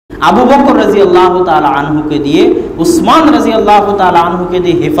আবু বকর রাদিয়াল্লাহু তাআলা আনহুকে দিয়ে, উসমান রাদিয়াল্লাহু তাআলা আনহুকে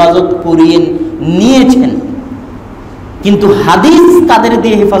দিয়ে হেফাজত করিয়ে নিয়েছেন। কিন্তু হাদিস কাদের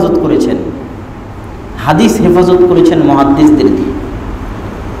দিয়ে হেফাজত করেছেন? হাদিস হেফাজত করেছেন মুহাদ্দিসদের দিয়ে।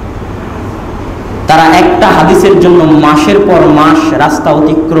 তারা একটা হাদিসের জন্য মাসের পর মাস রাস্তা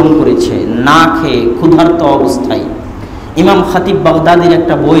অতিক্রম করেছে, না খেয়ে ক্ষুধার্ত অবস্থায়। ইমাম খাতিব বাগদাদির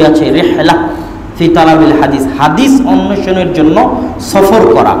একটা বই আছে, রিহলা ফি তালাবিল হাদিস, হাদিস অন্বেষণের জন্য সফর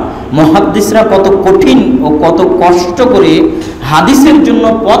করা। মুহাদ্দিসরা কত কঠিন ও কত কষ্ট করে হাদিসের জন্য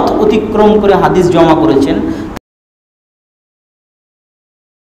পথ অতিক্রম করে হাদিস জমা করেছেন,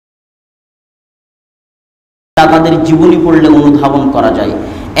 তাদের জীবনী পড়লে অনুধাবন করা যায়।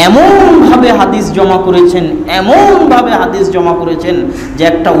 এমনভাবে হাদিস জমা করেছেন, এমনভাবে হাদিস জমা করেছেন যে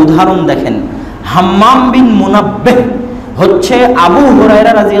একটা উদাহরণ দেখেন। হাম্মাম বিন মুনাব্বিহ হচ্ছে আবু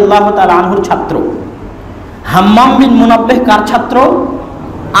হুরায়রা রাদিয়াল্লাহু তাআলা আনহুর ছাত্র। হাম্মাম বিন মুনাব্বিহ কার ছাত্র?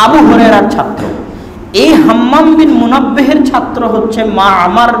 আবু হুরায়রার ছাত্র। এই হাম্মাম বিন মুনাব্বিহের ছাত্র হচ্ছে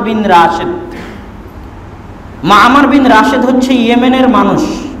মা'মার বিন রাশিদ। মা'মার বিন রাশিদ হচ্ছে ইয়েমেনের মানুষ,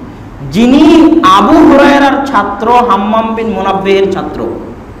 যিনি আবু হুরায়রার ছাত্র, হাম্মাম বিন মুনাব্বিহের ছাত্র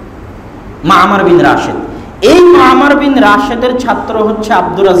মা'মার বিন রাশিদ। এই মা'মার বিন রাশিদের ছাত্র হচ্ছে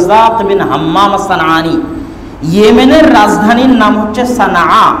আব্দুর রাজ্জাক বিন হাম্মাম সানআনী। ইয়েমেনের রাজধানীর নাম হচ্ছে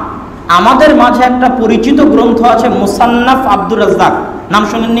সানআ। আমাদের মাঝে একটা পরিচিত গ্রন্থ আছে মুসান্নাফ আব্দুর রাজ্জাক, নাম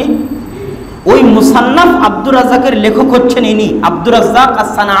শুনেননি? ওই মুসান্নাফ আব্দুর রাজ্জাকের লেখক হচ্ছেন ইনি, আব্দুর রাজ্জাক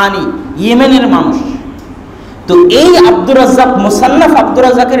আস-সানআনী, ইয়েমেনের মানুষ। তো এই আব্দুর রাজ্জাক, মুসান্নাফ আব্দুর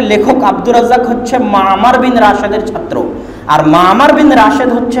রাজ্জাকের লেখক আব্দুর রাজ্জাক হচ্ছে মা'মার বিন রাশিদের ছাত্র, আর মা'মার বিন রাশিদ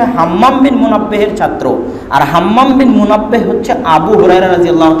হচ্ছে হাম্মাম বিন মুনাব্বিহের ছাত্র, আর হাম্মাম বিন মুনাব্বিহ হচ্ছে আবু হুরায়রা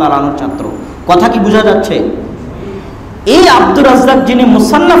রাদিয়াল্লাহু তাআলা আনহুর ছাত্র। কথা কি বোঝা যাচ্ছে? এই আব্দুর রাজ্জাক, যিনি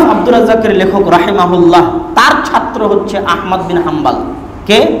মুসান্নাফ আব্দুর রাজ্জাকের লেখক রাহিমাহুল্লাহ, তার ছাত্র হচ্ছে আহমদ বিন হাম্বল।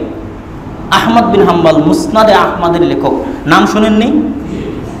 কে? আহমদ বিন হাম্বল, মুসনাদে আহমদের লেখক, নাম শুনেননি?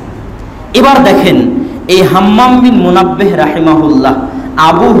 এবার দেখেন, এই হাম্মাম বিন মুনাব্বিহ রাহিমাহুল্লাহ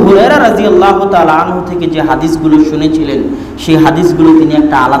আবু হুরায়রা রাদিয়াল্লাহু তাআলা আনহু থেকে যে হাদিসগুলো শুনেছিলেন, সেই হাদিসগুলো তিনি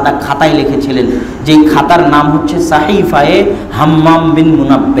একটা আলাদা খাতায় লিখেছিলেন, যেই খাতার নাম হচ্ছে সাহিফায়ে হাম্মাম বিন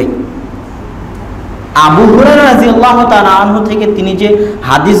মুনাব্বিহ। আবু হুরায়রা রাদিয়াল্লাহু তাআলা আনহু থেকে তিনি যে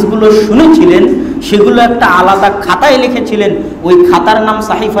হাদিসগুলো শুনেছিলেন, সেগুলো একটা আলাদা খাতায় লিখেছিলেন, ওই খাতার নাম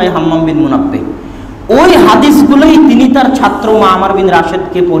সাহিফায়ে হাম্মাম বিন মুনাব্বিহ। ওই হাদিসগুলোই তিনি তার ছাত্র মা'মার বিন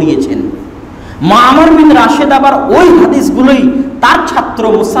রাশিদকে পড়িয়েছেন। মা'মার বিন রাশিদ আবার ওই হাদিসগুলোই তার ছাত্র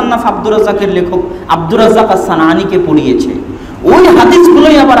মুসান্নাফ আব্দুর রাজ্জাকের লেখক আব্দুর রাজ্জাক আস-সানআনীকে পড়িয়েছে। ওই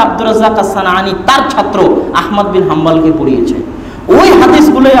হাদিসগুলোই আবার আব্দুর রাজ্জাক আস-সানআনী তার ছাত্র আহমদ বিন হাম্বলকে পড়িয়েছে। ওই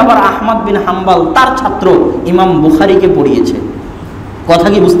হাদিসগুলোই আবার আহমদ বিন হাম্বল তার ছাত্র ইমাম বুখারীকে পড়িয়েছে। কথা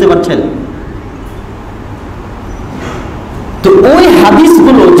কি বুঝতে পারছেন? তো ওই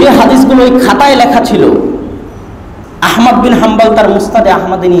হাদিসগুলো, যে হাদিসগুলো ওই খাতায় লেখা ছিল, আহমদ বিন হাম্বল তার মুসনাদে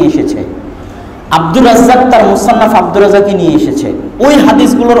আহমদে নিয়ে এসেছে, আব্দুর রাজ্জাক তার মুসান্নাফ আব্দুর রাজ্জাকে নিয়ে এসেছে। ওই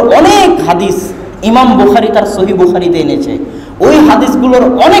হাদিসগুলোর অনেক হাদিস ইমাম বুখারী তার সহিহ বুখারীতে এনেছে। ওই হাদিসগুলোর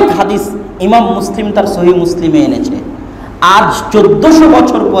অনেক হাদিস ইমাম মুসলিম তার সহিহ মুসলিমে এনেছে। আজ 1400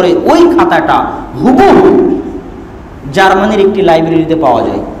 বছর পরে ওই খাতাটা হুবহু জার্মানির একটি লাইব্রেরিতে পাওয়া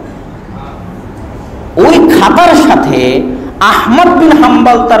যায়। ওই খাতার সাথে আহমদ বিন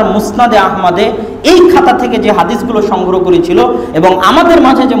হাম্বল তার মুসনাদে আহমদে এই খাতা থেকে যে হাদিসগুলো সংগ্রহ করেছিল, এবং আমাদের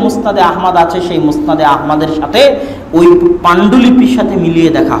মাঝে যে মুসনাদে আহমদ আছে, সেই মুসনাদে আহমদের সাথে ওই পাণ্ডুলিপির সাথে মিলিয়ে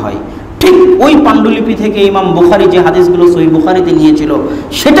দেখা হয়। ঠিক ওই পাণ্ডুলিপি থেকে ইমাম বুখারী যে হাদিসগুলো সহিহ বুখারীতে নিয়েছিল,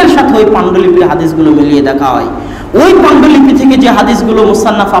 সেটার সাথে ওই পাণ্ডুলিপির হাদিসগুলো মিলিয়ে দেখা হয়। ওই পাণ্ডুলিপি থেকে যে হাদিসগুলো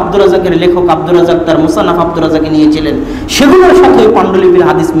মুসান্নাফ আব্দুর রাজ্জাকের লেখক আব্দুর রাজ্জাক তার মুসান্নাফ আব্দুর রাজ্জাকে নিয়েছিলেন, সেগুলোর সাথে ওই পাণ্ডুলিপির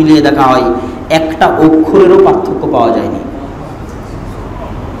হাদিস মিলিয়ে দেখা হয়। একটা অক্ষরেরও পার্থক্য পাওয়া যায়নি।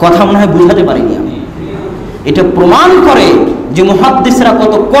 কথা মনে হয় বুঝাতে পারিনি আমি। এটা প্রমাণ করে যে মুহাদ্দিসরা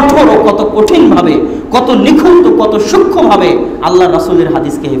কত কঠোর ও কত কঠিনভাবে, কত নিখুঁত, কত সূক্ষ্মভাবে আল্লাহর রাসূলের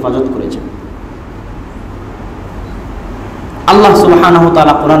হাদিসকে হেফাজত করেছেন। আল্লাহ সুবহানাহু ওয়া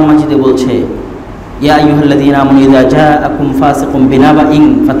তাআলা কোরআন মাজিদে বলছে, ইয়া আইয়ুহাল্লাযীনা আমানু ইযা জাআকুম ফাসিকুম বিনাবাইন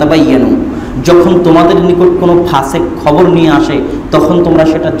ফাতাবায়ানু, যখন তোমাদের নিকট কোনো ফাসিক খবর নিয়ে আসে, তখন তোমরা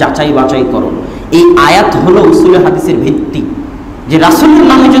সেটা যাচাই বাছাই করো। এই আয়াত হলো উসুলে হাদিসের ভিত্তি, যে রাসূলের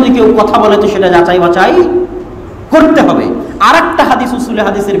নামে যদি কেউ কথা বলে তো সেটা যাচাই বাছাই করতে হবে। আরেকটা হাদিস উসুলে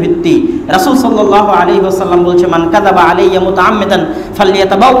হাদিসের ভিত্তি, রাসূল সাল্লাল্লাহু আলাইহি ওয়াসাল্লাম বলছে, মান কাযাবা আলাইয়া মুতাআম্মিদান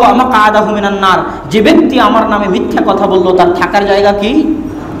ফালইয়াতাবাওয়া মাকআদাহু মিনান নার, যে ব্যক্তি আমার নামে মিথ্যা কথা বলল তার থাকার জায়গা কি?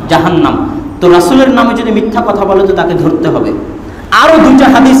 জাহান্নাম। তো রাসূলের নামে যদি মিথ্যা কথা বলে তো তাকে ধরতে হবে। আরো দুইটা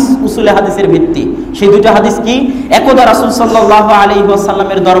হাদিস উসুলে হাদিসের ভিত্তি। সেই দুইটা হাদিস কি? একদা রাসূল সাল্লাল্লাহু আলাইহি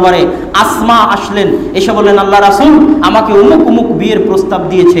ওয়াসাল্লামের দরবারে আসমা আসলেন, এসে বললেন, আল্লাহ রাসূল, আমাকে অমুক অমুক বিয়ের প্রস্তাব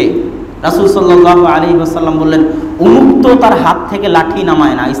দিয়েছে। রাসূল সাল্লাল্লাহু আলাইহি ওয়াসাল্লাম বললেন, অমুক তো তার হাত থেকে লাঠি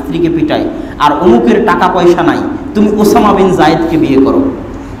নামায় না, স্ত্রীকে পিটায়, আর অমুকের টাকা পয়সা নাই, তুমি ওসামা বিন যায়েদকে বিয়ে করো।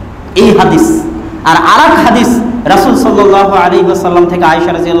 এই হাদিস। আর আরেক হাদিস রাসূল সাল্লাল্লাহু আলাইহি ওয়াসাল্লাম থেকে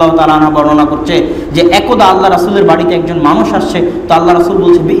আয়েশা রাদিয়াল্লাহু তাআলা আনহা বর্ণনা করছে যে একদা আল্লাহ রাসূলের বাড়িতে একজন মানুষ আসছে, তো আল্লাহ রাসূল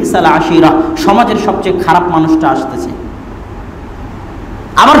বলছে, বিসাল আশিরা, সমাজের সবচেয়ে খারাপ মানুষটা আসতেছে।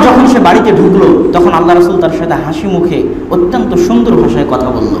 আবার যখন সে বাড়িতে ঢুকলো, তখন আল্লাহ রাসূল তার সাথে হাসি মুখে অত্যন্ত সুন্দর ভাষায় কথা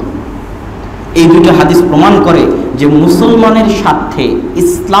বলল। এই দুটো হাদিস প্রমাণ করে যে মুসলমানের স্বার্থে,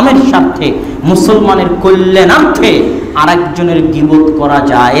 ইসলামের স্বার্থে, মুসলমানের কল্যাণার্থে আরেকজনের গীবত করা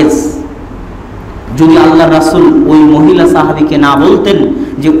জায়েজ। যদি আল্লাহ রাসূল ওই মহিলা সাহাবীকে না বলতেন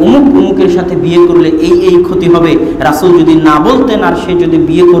যে অমুক অমুকের সাথে বিয়ে করলে এই এই ক্ষতি হবে, রাসূল যদি না বলতেন আর সে যদি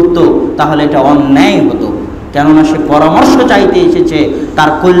বিয়ে করত, তাহলে এটা অন্যায় হতো। কেননা সে পরামর্শ চাইতে এসেছে, তার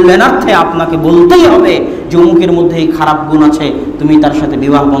কল্যাণার্থে আপনাকে বলতেই হবে যে অমুকের মধ্যে এই খারাপ গুণ আছে, তুমি তার সাথে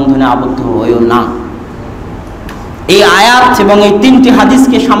বিবাহ বন্ধনে আবদ্ধ হইও না। এই আয়াত এবং এই তিনটি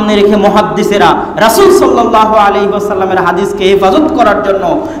হাদিসকে সামনে রেখে মুহাদ্দিসেরা রাসূল সাল্লাল্লাহু আলাইহি ওয়াসাল্লামের হাদিসকে হেফাজত করার জন্য,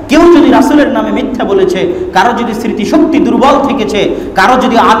 কেউ যদি রাসূলের নামে মিথ্যা বলেছে, কারো যদি স্মৃতিশক্তি দুর্বল থেকেছে, কারো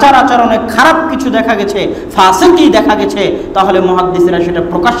যদি আচার আচরণে খারাপ কিছু দেখা গেছে, ফাসিকি দেখা গেছে, তাহলে মুহাদ্দিসেরা সেটা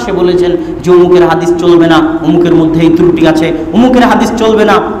প্রকাশ্যে বলেছেন যে অমুকের হাদিস চলবে না, অমুকের মধ্যে এই ত্রুটি আছে, অমুকের হাদিস চলবে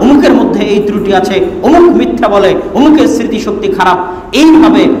না, অমুকের মধ্যে এই ত্রুটি আছে, অমুক মিথ্যা বলে, অমুকের স্মৃতিশক্তি খারাপ।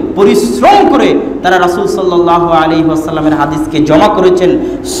 এইভাবে পরিশ্রম করে তারা রাসূল সাল্লাল্লাহু আলাইহি ওয়াসাল্লামের হাদিসকে জমা করেছেন,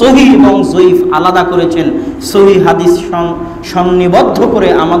 সহিহ এবং যঈফ আলাদা করেছেন, সহিহ হাদিস সন্নিবদ্ধ করে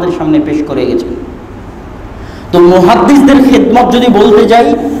আমাদের সামনে পেশ করে গেছেন। তো মুহাদ্দিসদের খেদমত যদি বলতে যাই,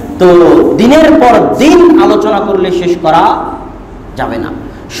 তো দিনের পর দিন আলোচনা করলে শেষ করা যাবে না।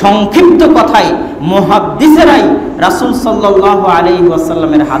 সংক্ষিপ্ত কথায় মুহাদ্দিসেরাই রাসূল সাল্লাল্লাহু আলাইহি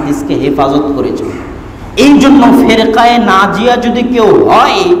ওয়াসাল্লামের হাদিসকে হেফাজত করেছে। এই জন্য ফেরকায়ে নাজিয়া যদি কেউ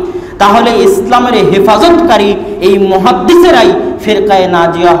হয়, তাহলে ইসলামের হেফাজতকারী এই মুহাদ্দিসেরাই ফেরকায়ে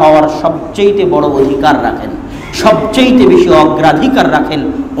নাজিয়া হওয়ার সবচেয়ে বড় অধিকার রাখেন, সবচেয়ে বেশি অগ্রাধিকার রাখেন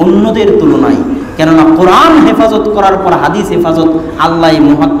অন্যদের তুলনায়। কেননা কোরআন হেফাজত করার পর হাদিস হেফাজত আল্লাহ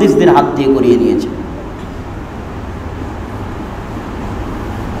মুহাদ্দিসদের হাত দিয়ে করিয়ে নিয়েছে।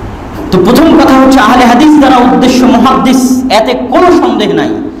 তো প্রথম কথা হচ্ছে, আহলে হাদিস দ্বারা উদ্দেশ্য মুহাদ্দিস, এতে কোনো সন্দেহ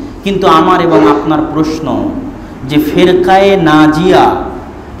নাই। কিন্তু আমার এবং আপনার প্রশ্ন যে ফেরকায়ে নাজিয়া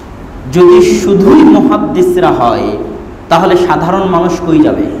যদি শুধুই মুহাদ্দিসরা হয়, তাহলে সাধারণ মানুষ কই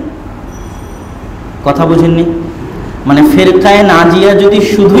যাবে? কথা বুঝেননি? মানে ফেরকায়ে নাজিয়া যদি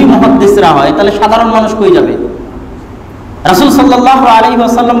শুধুই মুহাদ্দিসরা হয়, তাহলে সাধারণ মানুষ কই যাবে? রাসূল সাল্লাল্লাহু আলাইহি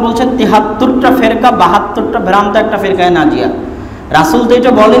ওয়াসাল্লাম বলছেন ৭৩টা ফেরকা, ৭২টা ভ্রান্ত একটা ফেরকায়ে নাজিয়া। রাসূল তো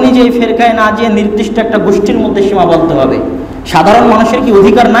এটা বলেনি যে এই ফেরকায়ে নাজিয়া নির্দিষ্ট একটা গোষ্ঠীর মধ্যে সীমাবদ্ধ হবে। সাধারণ মানুষের কি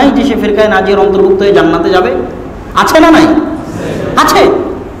অধিকার নাই যে সে ফেরকায়ে নাজিয়ার অন্তর্ভুক্ত হয়ে জান্নাতে যাবে? আছে না নাই? আছে।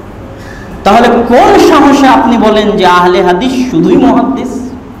 তাহলে কোন সাহসে আপনি বলেন যে আহলে হাদিস শুধুই মুহাদ্দিস?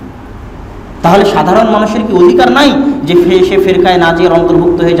 তাহলে সাধারণ মানুষের কি অধিকার নাই যে সে ফেরকায়ে নাজিয়ার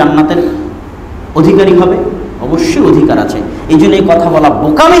অন্তর্ভুক্ত হয়ে জান্নাতের অধিকারী হবে? অবশ্যই অধিকার আছে। এই জন্য এই কথা বলা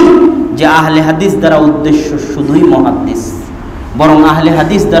বোকামি যে আহলে হাদিস দ্বারা উদ্দেশ্য শুধুই মুহাদ্দিস। বরং আহলে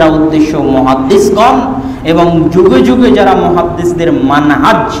হাদিস দ্বারা উদ্দেশ্য মুহাদ্দিসগণ এবং যুগে যুগে যারা মুহাদ্দিসদের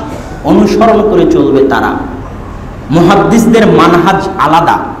মানহাজ অনুসরণ করে চলবে তারা। মুহাদ্দিসদের মানহাজ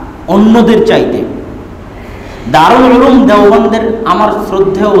আলাদা অন্যদের চাইতে। দারুল উলুম দেওবন্দের আমার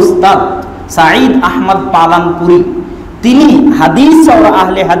শ্রদ্ধেয় উস্তাদ সাঈদ আহমদ পালানপুরি, তিনি হাদিস আর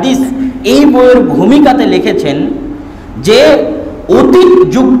আহলে হাদিস এই বইয়ের ভূমিকাতে লিখেছেন যে অতীত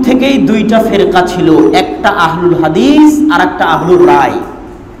যুগ থেকেই দুইটা ফেরকা ছিল, একটা আহলুল হাদিস আর একটা আহলুর রায়।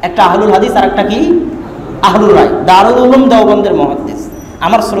 একটা আহলুল হাদিস আর একটা কি? আহলুর রায়। দারুল উলুম দেওবন্দের মুহাদ্দিস,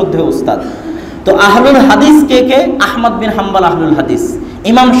 আমার শ্রদ্ধেয় উস্তাদ। তো আহলুল হাদিস কে কে? আহমদ বিন হাম্বল আহলুল হাদিস,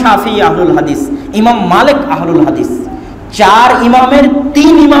 ইমাম শাফিঈ আহলুল হাদিস, ইমাম মালিক আহলুল হাদিস। 4 ইমামের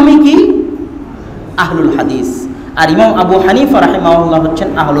 3 ইমামই কি? আহলুল হাদিস। আর ইমাম আবু হানিফা রাহিমাহুল্লাহ হচ্ছেন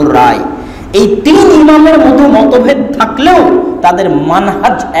আহলুর রায়। এই 3 ইমামের মধ্যে মতভেদ থাকলেও তাদের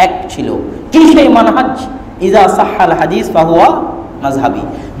মানহাজ এক ছিল। কি সেই মানহাজ? ইজা সাহাল হাদিস ফাহুয়া মাযহাবি।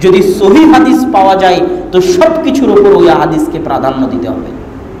 যদি সহিহ হাদিস পাওয়া যায় তো সব কিছুর উপর ওই হাদিসকে প্রাধান্য দিতে হবে।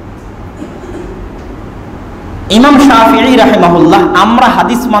 ইমাম শাফিঈ রাহিমাহুল্লাহ আমরা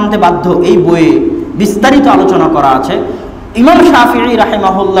হাদিস মানতে বাধ্য এই বইয়ে বিস্তারিত আলোচনা করা আছে। ইমাম শাফিঈ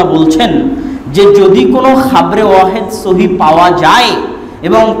রাহিমাহুল্লাহ বলছেন যে যদি কোনো খাবরে ওয়াহিদ সহিহ পাওয়া যায়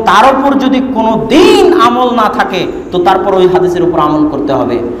এবং তার উপর যদি কোনো দিন আমল না থাকে তো তারপর ওই হাদিসের উপর আমল করতে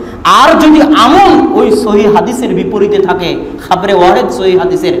হবে। আর যদি আমল ওই সহিহ হাদিসের বিপরীতে থাকে, খাবরে ওয়াহিদ সহিহ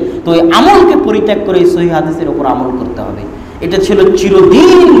হাদিসের, তো ওই আমলকে পরিত্যাগ করে এই সহিহ হাদিসের উপর আমল করতে হবে। এটা ছিল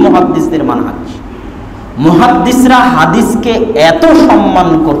চিরদিন মুহাদ্দিসদের মানহাজ। মুহাদ্দিসরা হাদিসকে এত সম্মান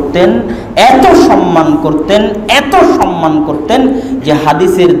করতেন, এত সম্মান করতেন, এত সম্মান করতেন যে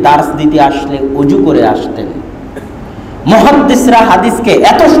হাদিসের দার্স দিতে আসলে ওযু করে আসতেন। মুহাদ্দিসরা হাদিসকে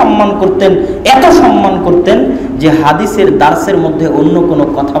এত সম্মান করতেন, এত সম্মান করতেন যে হাদিসের দার্সের মধ্যে অন্য কোনো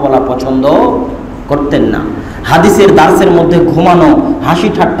কথা বলা পছন্দ করতেন না। হাদিসের দার্সের মধ্যে ঘুমানো, হাসি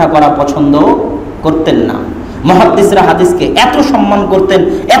ঠাট্টা করা পছন্দ করতেন না। মুহাদ্দিসরা হাদিসকে এত সম্মান করতেন,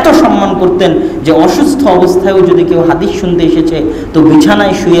 এত সম্মান করতেন যে অসুস্থ অবস্থায়ও যদি কেউ হাদিস শুনতে এসেছে তো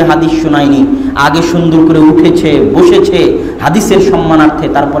বিছানায় শুয়ে হাদিস শোনায়নি, আগে সুন্দর করে উঠেছে, বসেছে, হাদিসের সম্মানার্থে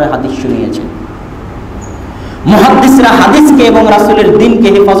তারপরে হাদিস শুনিয়েছে। মুহাদ্দিসরা হাদিসকে এবং রাসূলের দ্বীনকে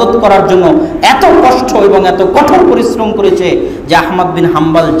হেফাজত করার জন্য এত কষ্ট এবং এত কঠোর পরিশ্রম করেছে যে আহমদ বিন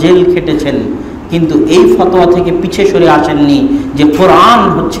হাম্বল জেল খেটেছেন, কিন্তু এই ফতোয়া থেকে পিছে সরে আসেননি যে কোরআন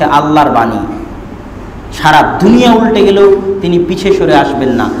হচ্ছে আল্লাহর বাণী। সারা দুনিয়া উল্টে গেলেও তিনি পিছে সরে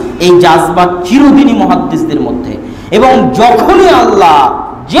আসবেন না। এই জাজবা চিরদিনই মুহাদ্দিসদের মধ্যে। এবং যখনই আল্লাহ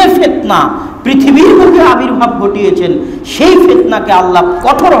যে ফিতনা পৃথিবীর বুকে আবির্ভাব ঘটিয়েছেন, সেই ফিতনাকে আল্লাহ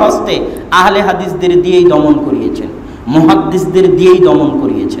কঠোর হস্তে আহলে হাদিসদের দিয়েই দমন করিয়েছেন, মুহাদ্দিসদের দিয়েই দমন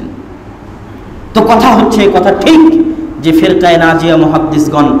করিয়েছেন। তো কথা হচ্ছে, কথা ঠিক যে ফিরকায়ে নাজিয়া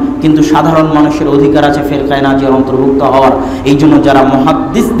মুহাদ্দিসগণ, কিন্তু সাধারণ মানুষের অধিকার আছে ফিরকায়ে নাজিয়ার অন্তর্ভুক্ত হওয়ার। এই জন্য যারা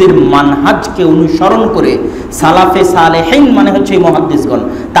মুহাদ্দিসদের মানহাজকে অনুসরণ করে, সালাফে সালেহিন মানে হচ্ছে এই মুহাদ্দিসগণ,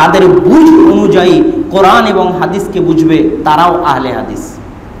 তাদের বুঝ অনুযায়ী কোরআন এবং হাদিসকে বুঝবে, তারাও আহলে হাদিস।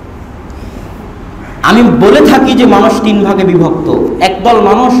 আমি বলে থাকি যে মানুষ তিন ভাগে বিভক্ত। একদল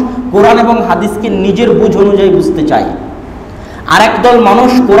মানুষ কোরআন এবং হাদিসকে নিজের বুঝ অনুযায়ী বুঝতে চায়, আর একদল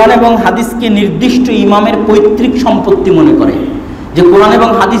মানুষ কোরআন এবং হাদিসকে নির্দিষ্ট ইমামের পৈতৃক সম্পত্তি মনে করে, যে কোরআন এবং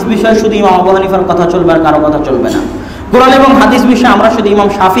হাদিস বিষয়ে শুধু ইমাম আবু হানিফার কথা চলবে, আর কারো কথা চলবে না। কোরআন এবং হাদিস বিষয়ে আমরা শুধু ইমাম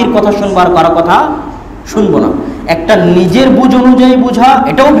শাফির কথা শুনবো, আর কারো কথা শুনবো না। একটা নিজের বুঝ অনুযায়ী বুঝা,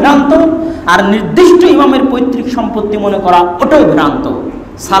 এটাও ভ্রান্ত, আর নির্দিষ্ট ইমামের পৈতৃক সম্পত্তি মনে করা, ওটাও ভ্রান্ত।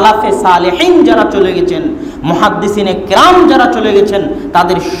 সালাফে সালেহিন যারা চলে গেছেন, মুহাদ্দিসিনে কিরাম যারা চলে গেছেন,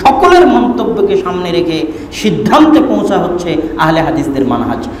 তাদের সকলের মন্তব্যকে সামনে রেখে সিদ্ধান্তে পৌঁছা হচ্ছে আহলে হাদিসদের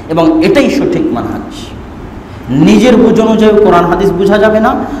মানহাজ, এবং এটাই সঠিক মানহাজ। নিজের বুঝ অনুযায়ী কোরআন হাদিস বোঝা যাবে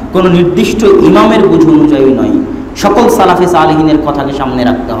না, কোনো নির্দিষ্ট ইমামের বুঝ অনুযায়ী নয়। সকল সালাফে সালেহিনের কথাকে সামনে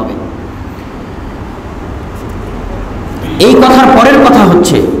রাখতে হবে। এই কথার পরের কথা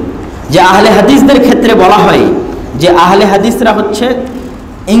হচ্ছে যে আহলে হাদিসদের ক্ষেত্রে বলা হয় যে আহলে হাদিসরা হচ্ছে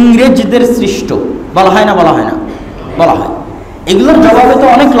ইংরেজদের সৃষ্ট। বলা হয় না? বলা হয় না? বলা হয়। এগুলোর জবাবে তো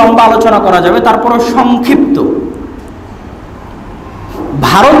অনেক লম্বা আলোচনা করা যাবে, তারপরও সংক্ষিপ্ত।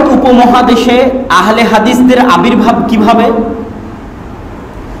 ভারত উপমহাদেশে আহলে হাদিসদের আবির্ভাব কিভাবে?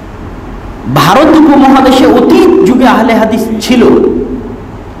 ভারত উপমহাদেশে অতীত যুগে আহলে হাদিস ছিল।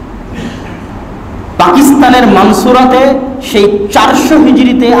 পাকিস্তানের মানসুরাতে সেই 400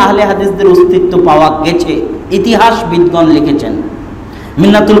 হিজরিতে আহলে হাদিসদের অস্তিত্ব পাওয়া গেছে, ইতিহাসবিদগণ লিখেছেন।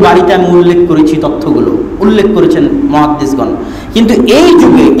 মিন্নাতুল বাড়িতে আমি উল্লেখ করেছি, তথ্যগুলো উল্লেখ করেছেন মুহাদ্দিসগণ। কিন্তু এই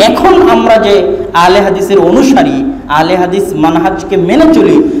যুগে এখন আমরা যে আহলে হাদিসের অনুসারী, আহলে হাদিস মানহাজকে মেনে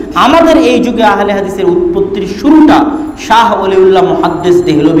চলি, আমাদের এই যুগে আহলে হাদিসের উৎপত্তির শুরুটা শাহ ওলিউল্লাহ মুহাদ্দিস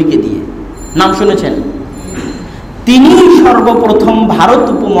দেহলভিকে দিয়ে। নাম শুনেছেন? তিনি সর্বপ্রথম ভারত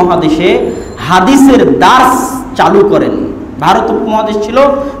উপমহাদেশে হাদিসের দার্স চালু করেন। ভারত উপমহাদেশ ছিল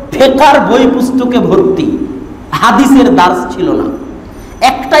ফিকহের বই পুস্তকে ভর্তি, হাদিসের দার্স ছিল না।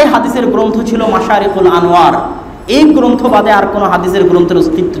 একটাই হাদিসের গ্রন্থ ছিল মাশারিকুল আনোয়ার। এই গ্রন্থ বাদে আর কোনো হাদিসের গ্রন্থের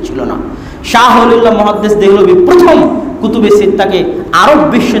অস্তিত্ব ছিল না। শাহ ওলিউল্লাহ মুহাদ্দিস দেহলভি প্রথম কুতুবে সিত্তাকে আরব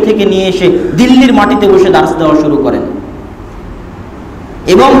বিশ্ব থেকে নিয়ে এসে দিল্লির মাটিতে বসে দার্স দেওয়া শুরু করেন,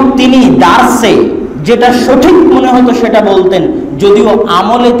 এবং তিনি দার্সে যেটা সঠিক মনে হতো সেটা বলতেন, যদিও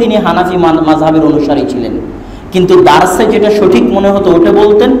আমলে তিনি হানাফি মাযহাবের অনুসারী ছিলেন, কিন্তু দার্সে যেটা সঠিক মনে হতো ওটা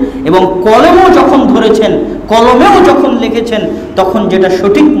বলতেন। এবং কলমেও যখন ধরেছেন, কলমেও যখন লিখেছেন, তখন যেটা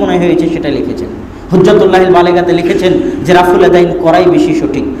সঠিক মনে হয়েছে সেটা লিখেছেন। হুজ্জাতুল্লাহিল বালেগাতে লিখেছেন যে রাফুল আদাইন করাই বেশি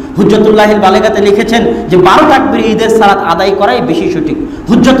সঠিক। হুজ্জাতুল্লাহিল বালেগাতে লিখেছেন যে 12 তাকবীর ঈদের সালাত আদায় করাই বেশি সঠিক।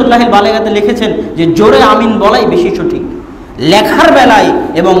 হুজ্জাতুল্লাহিল বালেগাতে লিখেছেন যে জোরে আমিন বলাই বেশি সঠিক। লেখার বেলায়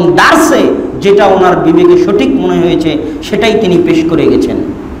এবং দার্সে যেটা ওনার বিবেকে সঠিক মনে হয়েছে সেটাই তিনি পেশ করে গেছেন,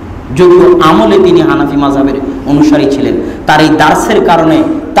 যদিও আমলে তিনি হানাফি মাযহাবের অনুসারী ছিলেন। তার এই দার্সের কারণে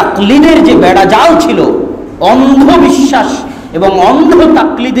তাকলিদের যে বেড়াজাল ছিল, অন্ধবিশ্বাস এবং অন্ধ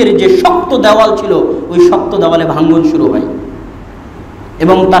তাকলিদের যে শক্ত দেওয়াল ছিল, ওই শক্ত দেওয়ালে ভাঙ্গন শুরু হয়।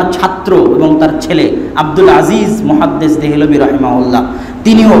 এবং তার ছাত্র এবং তার ছেলে আব্দুল আজিজ মুহাদ্দিস দেহলভি রাহিমাহুল্লাহ,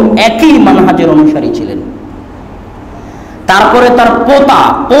 তিনিও একই মানহাজের অনুসারী ছিলেন। তারপরে তার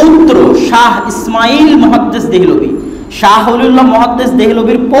পৌত্র শাহ ইসমাইল মুহাদ্দিস দেহলভী, শাহ ওলিউল্লাহ মুহাদ্দিস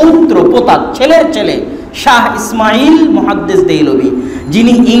দেহলভীর পোতা, ছেলের ছেলে শাহ ইসমাইল মুহাদ্দিস দেহলভী,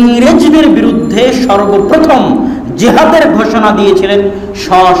 যিনি ইংরেজদের বিরুদ্ধে সর্বপ্রথম জিহাদের ঘোষণা দিয়েছিলেন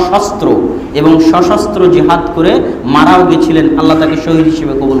সশস্ত্র, এবং সশস্ত্র জিহাদ করে মারাও গেছিলেন। আল্লাহ তাকে শহীদ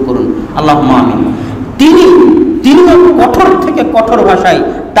হিসেবে কবুল করুন, আল্লাহুম্মা আমিন। তিনিও কঠোর থেকে কঠোর ভাষায়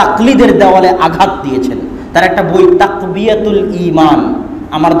তাকলিদের দেওয়ালে আঘাত দিয়েছেন। তার একটা বই তাকবিয়াতুল ঈমান,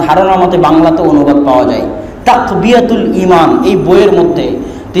 আমার ধারণা মতে বাংলাতে অনুবাদ পাওয়া যায়, তাকবিয়াতুল ঈমান। এই বইয়ের মধ্যে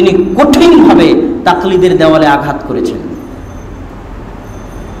তিনি কঠিনভাবে তাকলিদের দেওয়ালে আঘাত করেছেন।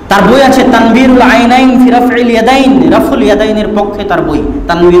 তার বই আছে তানবীরুল আইনাইন ফি রাফইল ইয়াদাইন, রাফুল ইয়াদাইনের পক্ষে তার বই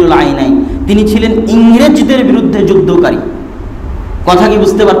তানবীরুল আইনাইন। তিনি ছিলেন ইংরেজদের বিরুদ্ধে যুদ্ধকারী। কথা কি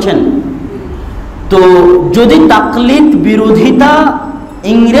বুঝতে পারছেন? তো যদি তাকলিদ বিরোধিতা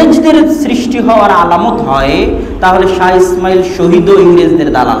ইংরেজদের সৃষ্টি হওয়ার আলামত হয়, তাহলে শাহ ইসমাইল শহীদও ইংরেজদের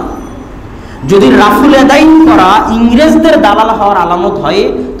দালাল। যদি রাফুল ইয়াদাইন করা ইংরেজদের দালাল হওয়ার আলামত হয়,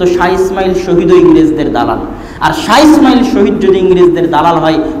 তো শাহ ইসমাইল শহীদও ইংরেজদের দালাল। আর শাহ ইসমাইল শহীদ যদি ইংরেজদের দালাল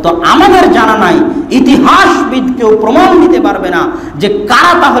হয়, তো আমাদের জানা নাই, ইতিহাসবিদ কেউ প্রমাণ দিতে পারবে না যে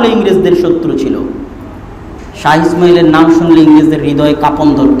কারা তাহলে ইংরেজদের শত্রু ছিল। শাহ ইসমাইলের নাম শুনলে ইংরেজদের হৃদয়ে কাঁপন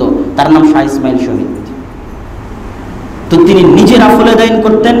ধরত, তার নাম শাহ ইসমাইল শহীদ। তো তিনি নিজে রাফুল ইয়াদাইন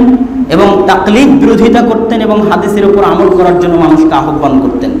করতেন এবং তাকলিদ বিরোধিতা করতেন এবং হাদিসের উপর আমল করার জন্য মানুষকে আহ্বান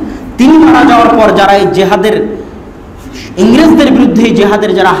করতেন। তিনি মারা যাওয়ার পর যারা এই জেহাদের, ইংরেজদের বিরুদ্ধে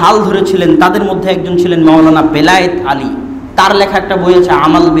জেহাদের যারা হাল ধরেছিলেন, তাদের মধ্যে একজন ছিলেন মাওলানা বেলায়েত আলী। তার লেখা একটা বই আছে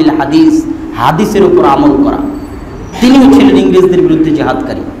আমাল বিল হাদিস, হাদিসের উপর আমল করা। তিনিও ছিলেন ইংরেজদের বিরুদ্ধে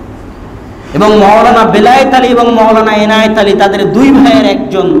জেহাদকারী। এবং মাওলানা বেলায়েত আলী এবং মাওলানা এনায়েত আলী, তাদের দুই ভাইয়ের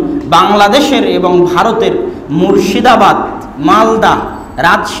একজন বাংলাদেশের এবং ভারতের মুর্শিদাবাদ, মালদা,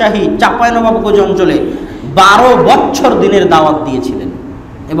 রাজশাহী, চাঁপাইনবাবগঞ্জ অঞ্চলে 12 বছর দিনের দাওয়াত দিয়েছিলেন।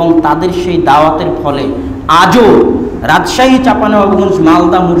 এবং তাদের সেই দাওয়াতের ফলে আজও রাজশাহী, চাঁপাইনবাবগঞ্জ,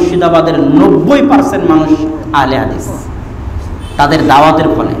 মালদা, মুর্শিদাবাদের 90% মানুষ আহলে হাদিস, তাদের দাওয়াতের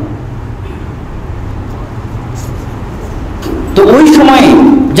ফলে। তো ওই সময়ে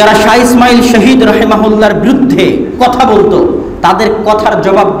যারা শাহ ইসমাইল শহীদ রাহিমাহুল্লাহর বিরুদ্ধে কথা বলতো, তাদের কথার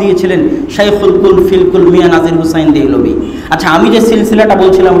জবাব দিয়েছিলেন শাইখুল কুল ফিলকুল মিয়া নাজির হুসাইন দেহলভী। আচ্ছা, আমি যে সিলসিলাটা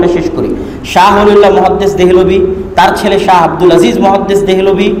বলছিলাম ওটা শেষ করি। শাহ ওলিউল্লাহ মুহাদ্দিস দেহলভী, তার ছেলে শাহ আব্দুল আজিজ মুহাদ্দিস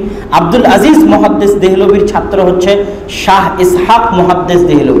দেহলভী। আব্দুল আজিজ মুহাদ্দিস দেহলভীর ছাত্র হচ্ছে শাহ ইসহাক মুহাদ্দিস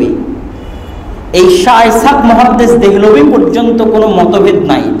দেহলভী। এই শাহ ইসহাক মুহাদ্দিস দেহলভী পর্যন্ত কোনো মতভেদ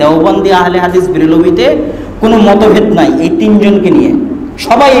নাই, দেওবন্দি আহলে হাদিস বেরলভীতে কোনো মতভেদ নাই এই তিনজনকে নিয়ে।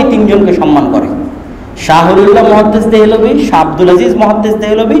 সবাই এই তিনজনকে সম্মান করে, শাহ ওলিউল্লাহ মুহাদ্দিস দেহলভী, শাহ আব্দুল আজিজ মুহাদ্দিস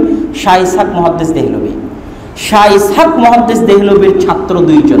দেহলভী, শাহ ইসহাক মুহাদ্দিস দেহলভী। শাহ ইসহাক মুহাদ্দিস দেহলভীর ছাত্র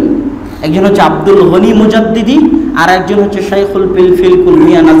দুইজন, একজন হচ্ছে আব্দুল গনি মুজাদ্দিদি, আর একজন হচ্ছে শাইখুল ফিলকুল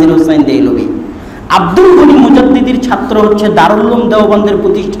মিয়া নাজির হুসাইন দেহলভী। আব্দুল গনি মুজাদ্দিদির ছাত্র হচ্ছে দারুল উলুম দেওবন্দের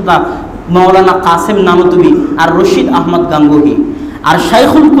প্রতিষ্ঠাতা মাওলানা কাসেম নানতুবি আর রশিদ আহমদ গাঙ্গুহি। আর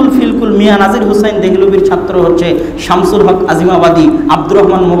শাইখুল ফিলকুল মিয়া নাজির হুসাইন দেহলভীর ছাত্র হচ্ছে শামসুল হক আজিমাবাদী, আব্দুর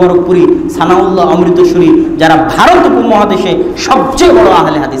রহমান মোবারকপুরি, সানাউল্লাহ অমৃতসরী, যারা ভারত উপমহাদেশে সবচেয়ে বড়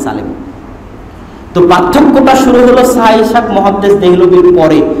আহলে হাদিস আলেম। তো পার্থক্যটা শুরু হলো শাহ ইসহাক মুহাদ্দিস দেহলভীর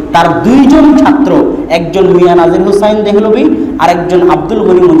পরে। তার দুইজন ছাত্র, একজন মিয়া নাজির হুসাইন দেহলভী আর একজন আব্দুল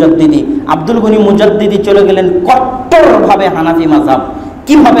গনি মুজাদ্দিদি। আব্দুল গনি মুজাদ্দিদি চলে গেলেন কট্টরভাবে হানাফি মাযহাব।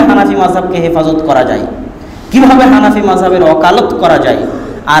 কিভাবে হানাফি মাযহাবকে হেফাজত করা যায়, কিভাবে হানাফি মাযহাবের ওকালত করা যায়।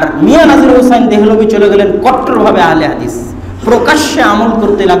 আর মিয়া নাজির হুসাইন দেহলভী চলে গেলেন কট্টরভাবে আহলে হাদিস। প্রকাশ্যে আমল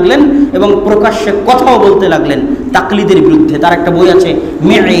করতে লাগলেন এবং প্রকাশ্যে কথাও বলতে লাগলেন তাকলিদের বিরুদ্ধে। তার একটা বই আছে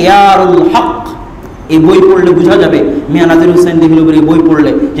মিয়ারুল হক, এই বই পড়লে বোঝা যাবে মিয়া নাজির হুসাইন দেহলভীর এই বই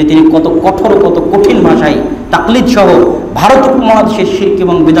পড়লে যে তিনি কত কঠোর, কত কঠিন ভাষায় তাকলিদ সহ ভারত উপমহাদেশের শিরক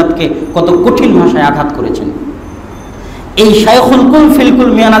এবং বিদআতকে কত কঠিন ভাষায় আঘাত করেছেন। এই শাইখুল কুল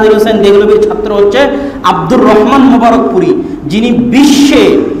ফিলকুল মিয়া নাজির হুসাইন দেহলভীর ছাত্র হচ্ছে আব্দুর রহমান মোবারকপুরি, যিনি বিশ্বে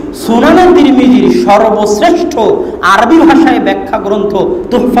সুনানে তিরমিজির সর্বশ্রেষ্ঠ আরবি ভাষায় ব্যাখ্যা গ্রন্থ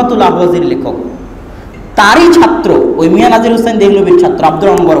তুহফাতুল আহওয়াজির লেখক। তারই ছাত্র ওই মিয়া নাজির হুসাইন দেহলভীর ছাত্র আব্দুর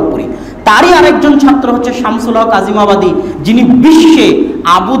রহমান মোবারকপুরি। তারই আরেকজন ছাত্র হচ্ছে শামসুল হক আজিমাবাদী, যিনি বিশ্বে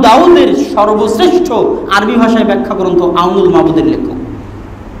আবু দাউদের সর্বশ্রেষ্ঠ আরবি ভাষায় ব্যাখ্যা গ্রন্থ আউনুল মাবুদের লেখক।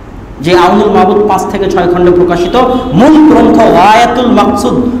 যে আউনুল মাবুদ 5 থেকে 6 খণ্ডে প্রকাশিত, মূল গ্রন্থ গায়াতুল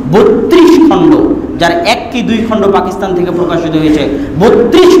মাকসুদ 32 খণ্ড, যার 1 কি 2 খণ্ড পাকিস্তান থেকে প্রকাশিত হয়েছে।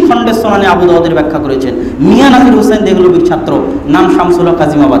 32 খণ্ডের সুনানে আবু দাউদের ব্যাখ্যা করেছেন মিয়া নাজির হুসাইন দেহলভীর ছাত্র, নাম শামসুল হক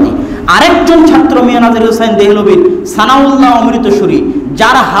আজিমাবাদী। আরেকজন ছাত্র মিয়া নাজির হুসাইন দেহলভীর সানাউল্লাহ অমৃতসরী,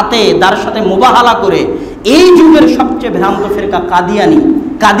 যার সাথে মুবাহালা করে এই যুগের সবচেয়ে ভ্রান্ত ফিরকা কাদিয়ানি,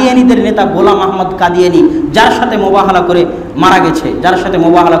 কাদিয়ানিদের নেতা গোলাম আহমদ কাদিয়ানি, যার সাথে মোবাহালা করে মারা গেছে, যার সাথে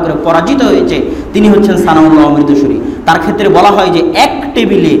মোবাহালা করে পরাজিত হয়েছে, তিনি হচ্ছেন সানাউল্লাহ অমৃতসরী। তার ক্ষেত্রে বলা হয় যে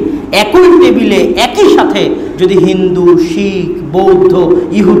একই টেবিলে একই সাথে যদি হিন্দু, শিখ, বৌদ্ধ,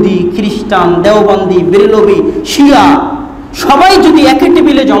 ইহুদি, খ্রিস্টান, দেওবন্দি, বেরেলভি, শিয়া সবাই যদি একই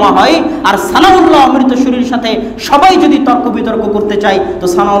টেবিলে জমা হয় আর সানাউল্লাহ অমৃতসরীর সাথে সবাই যদি তর্ক বিতর্ক করতে চায়, তো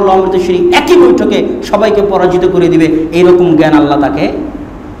সানাউল্লাহ অমৃতসরী একই বৈঠকে সবাইকে পরাজিত করে দিবে, এইরকম জ্ঞান আল্লাহ তাকে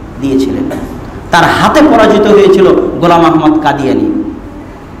দিয়েছিলেন। তার হাতে পরাজিত হয়েছিল গোলাম আহমদ কাদিয়ানি।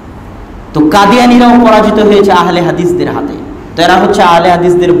 তো কাদিয়ানিরাও পরাজিত হয়েছে আহলে হাদিসদের হাতে। তো এরা হচ্ছে আহলে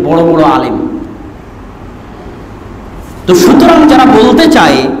হাদিসদের বড় বড় আলেম। তো সুতরাং যারা বলতে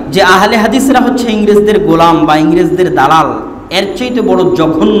চায় যে আহলে হাদিসরা হচ্ছে ইংরেজদের গোলাম বা ইংরেজদের দালাল, এর চাইতে বড়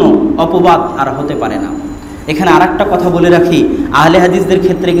জঘন্য অপবাদ আর হতে পারে না। এখানে আর একটা কথা বলে রাখি, আহলে হাদিসদের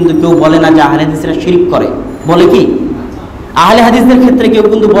ক্ষেত্রে কিন্তু কেউ বলে না যে আহলে হাদিসরা শিরক করে, বলে কি? আহলে হাদিসদের ক্ষেত্রে কেউ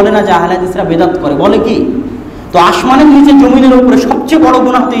কিন্তু বলে না যে আহলে হাদিসরা বেদাত করে, বলে কি? তো আসমানের নিচে জমিনের উপরে সবচেয়ে বড়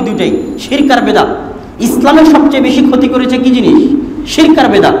গুনাহ তো এই দুইটাই, শিরক আর বেদাত। ইসলামের সবচেয়ে বেশি ক্ষতি করেছে কি জিনিস? শিরক আর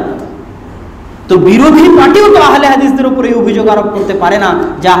বেদাত। তো বিরোধী পার্টিও তো আহলে হাদিসদের উপরে এই অভিযোগ আরোপ করতে পারে না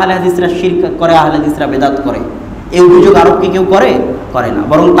যে আহলে হাদিসরা শিরক করে, আহলে হাদিসরা বেদাত করে। এই অভিযোগ আরোপ কি কেউ করে? করে না।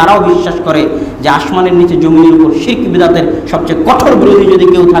 বরং তারাও বিশ্বাস করে যে আসমানের নিচে জমিনের উপর শিরক বিদাতের সবচেয়ে কঠোর বিরোধী যদি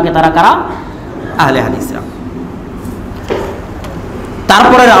কেউ থাকে, তারা কারা? আহলে হাদিসরা।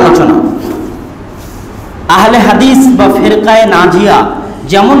 তারপরের আলোচনা, আহলে হাদিস বা ফিরকায়ে নাজিয়া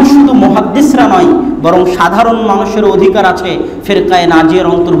যেমন শুধু মুহাদ্দিসরা নয়, বরং সাধারণ মানুষের অধিকার আছে ফিরকায়ে নাজিয়ার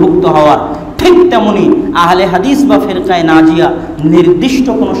অন্তর্ভুক্ত হওয়ার, ঠিক তেমনি আহলে হাদিস বা ফিরকায়ে নাজিয়া নির্দিষ্ট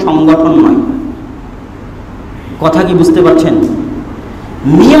কোনো সংগঠন নয়। কথা কি বুঝতে পারছেন?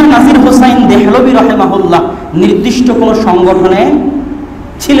 মিয়া নাজির হোসাইন দেহলভী রাহিমাহুল্লাহ নির্দিষ্ট কোনো সংগঠনে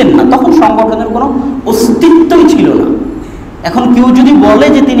ছিলেন না, তখন সংগঠনের কোনো অস্তিত্বই ছিল না। এখন কেউ যদি বলে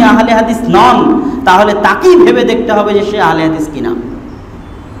যে তিনি আহলে হাদিস নন, তাহলে তাকেই ভেবে দেখতে হবে যে সে আহলে হাদিস কিনা।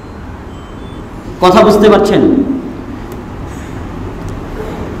 কথা বুঝতে পারছেন?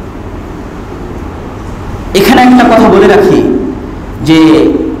 এখানে একটা কথা বলে রাখি যে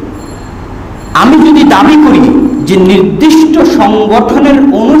আমি যদি দাবি করি যে নির্দিষ্ট সংগঠনের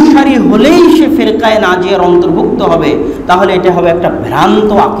অনুসারী হলেই সে ফিরকায়ে নাজিয়ার অন্তর্ভুক্ত হবে, তাহলে এটা হবে একটা ভ্রান্ত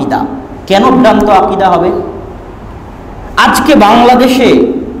আকীদা। কেন ভ্রান্ত আকীদা হবে? আজকে বাংলাদেশে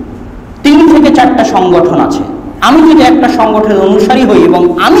 3 থেকে 4টা সংগঠন আছে। আমি যদি একটা সংগঠনের অনুসারী হই এবং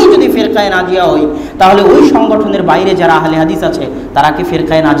আমি যদি ফিরকায়ে নাজিয়া হই, তাহলে ওই সংগঠনের বাইরে যারা আহলে হাদিস আছে তারা কি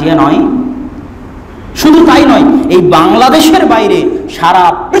ফিরকায়ে নাজিয়া নয়? শুধু তাই নয়, এই বাংলাদেশের বাইরে সারা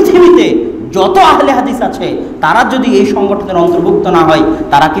পৃথিবীতে যত আহলে হাদিস আছে তারা যদি এই সংগঠনের অন্তর্ভুক্ত না হয়,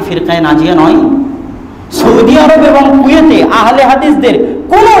 তারা কি ফিরকায়ে নাজিয়া নয়? সৌদি আরব এবং কুয়েতে আহলে হাদিসদের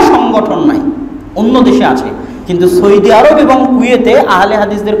কোনো সংগঠন নাই, অন্য দেশে আছে, কিন্তু সৌদি আরব এবং কুয়েতে আহলে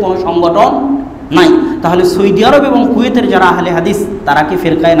হাদিসদের কোনো সংগঠন নাই। তাহলে সৌদি আরব এবং কুয়েতের যারা আহলে হাদিস তারা কি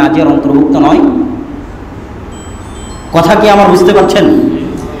ফিরকায়ে নাজিয়ার অন্তর্ভুক্ত নয়? কথা কি আমার বুঝতে পারছেন?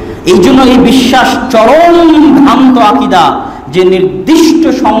 এই জন্য এই বিশ্বাস চরম ভ্রান্ত আকীদা যে নির্দিষ্ট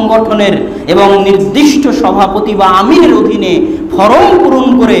সংগঠনের এবং নির্দিষ্ট সভাপতি বা আমিরের অধীনে ফরম পূরণ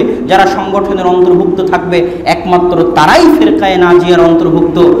করে যারা সংগঠনের অন্তর্ভুক্ত থাকবে একমাত্র তারাই ফিরকায়ে নাজিয়ার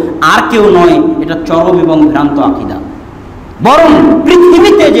অন্তর্ভুক্ত, আর কেউ নয়। এটা চরম এবং ভ্রান্ত আকীদা। বরং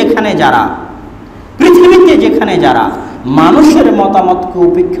পৃথিবীতে যেখানে যারা মানুষের মতামতকে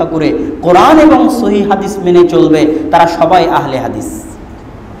উপেক্ষা করে কোরআন এবং সহিহ হাদিস মেনে চলবে, তারা সবাই আহলে হাদিস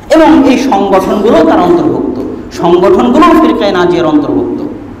এবং এই সংগঠনগুলো তার অন্তর্ভুক্ত, সংগঠনগুলো ফিরকায়ে নাজিয়ার অন্তর্ভুক্ত।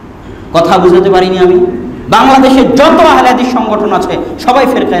 কথা বুঝাতে পারিনি আমি? বাংলাদেশে যত আহলে হাদিস সংগঠন আছে সবাই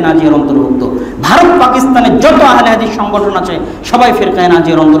ফিরকায়ে নাজিয়ার অন্তর্ভুক্ত। ভারত পাকিস্তানের যত আহলে হাদিস সংগঠন আছে সবাই ফিরকায়ে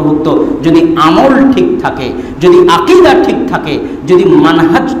নাজিয়ার অন্তর্ভুক্ত, যদি আমল ঠিক থাকে, যদি আকীদা ঠিক থাকে, যদি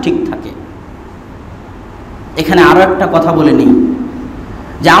মানহাজ ঠিক থাকে। এখানে আরো একটা কথা বলে নিই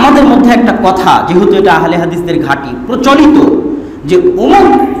যে আমাদের মধ্যে একটা কথা, যেহেতু এটা আহলে হাদিসদের ঘাঁটি, প্রচলিত যে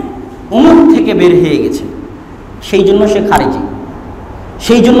অমুক থেকে বের হয়ে গেছে, সেই জন্য সে খারেজি,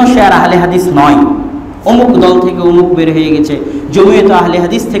 সেই জন্য সে আর আহলে হাদিস নয়। অমুক দল থেকে অমুক বের হয়ে গেছে, জমিয়ত আহলে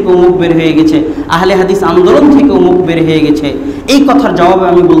হাদিস থেকে অমুক বের হয়ে গেছে, আহলে হাদিস আন্দোলন থেকে অমুক বের হয়ে গেছে। এই কথার জবাবে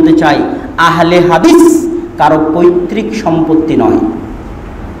আমি বলতে চাই, আহলে হাদিস কারো পৈতৃক সম্পত্তি নয়।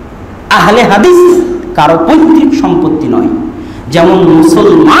 আহলে হাদিস কারো পৈতৃক সম্পত্তি নয়। যেমন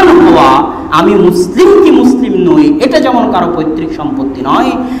মুসলমান হওয়া, আমি মুসলিম কি মুসলিম নই, এটা যেমন কারো পৈতৃক সম্পত্তি নয়,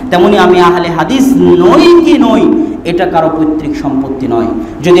 তেমনি আমি আহলে হাদিস নই কি নই, এটা কারো পৈতৃক সম্পত্তি নয়।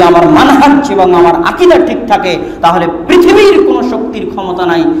 যদি আমার মানহাজ এবং আমার আকীদা ঠিক থাকে, তাহলে পৃথিবীর কোনো শক্তির ক্ষমতা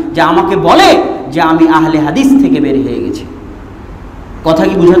নাই যে আমাকে বলে যে আমি আহলে হাদিস থেকে বের হয়ে গেছি। কথা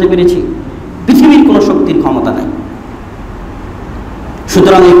কি বুঝাতে পেরেছি? পৃথিবীর কোনো শক্তির ক্ষমতা নাই।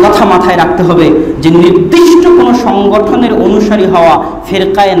 সুতরাং এই কথা মাথায় রাখতে হবে যে নির্দিষ্ট কোনো সংগঠনের অনুসারী হওয়া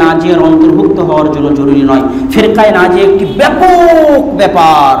ফেরকায়ে নাজিয়ার অন্তর্ভুক্ত হওয়ার জন্য জরুরি নয়। ফেরকায়ে নাজিয়া একটি ব্যাপক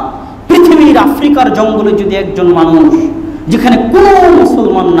ব্যাপার। পৃথিবীর আফ্রিকার জঙ্গলে যদি একজন মানুষ, যেখানে কোনো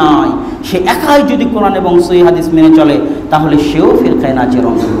মুসলমান নাই, সে একাই যদি কোরআন এবং সহিহ হাদিস মেনে চলে, তাহলে সেও ফেরকায়ে নাজিয়ার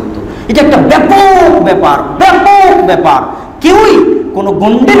অন্তর্ভুক্ত। এটা একটা ব্যাপক ব্যাপার, ব্যাপক ব্যাপার। কেউই কোনো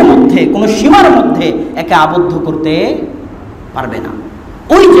গণ্ডের মধ্যে, কোনো সীমার মধ্যে একে আবদ্ধ করতে পারবে না।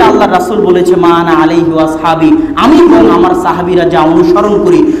 ওই যে আল্লাহ রাসূল বলেছে মা আনা আলাইহি ওয়া আসহাবি, আমি এবং আমার সাহাবীরা যা অনুসরণ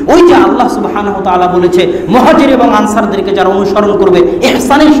করি, ওই যে আল্লাহ সুবহানাহু ওয়া তাআলা বলেছে মুহাজির এবং আনসারদেরকে যারা অনুসরণ করবে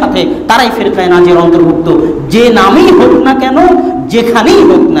ইহসানের সাথে, তারাই ফিরকায়ে নাজিয়ার অন্তর্ভুক্ত। যে নামই হোক না কেন, যেখানেই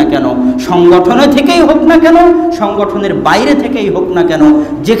হোক না কেন, সংগঠনে থেকেই হোক না কেন, সংগঠনের বাইরে থেকেই হোক না কেন,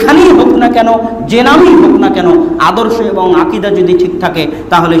 যেখানেই হোক না কেন, যে নামই হোক না কেন, আদর্শ এবং আকীদা যদি ঠিক থাকে,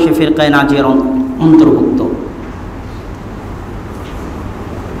 তাহলে সে ফিরকায়ে নাজিয়ার অন্তর্ভুক্ত।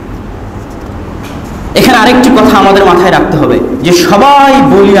 এখানে আরেকটি কথা আমাদের মাথায় রাখতে হবে যে সবাই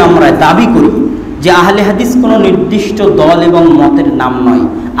বলি, আমরা দাবি করি যে আহলে হাদিস কোনো নির্দিষ্ট দল এবং মতের নাম নয়।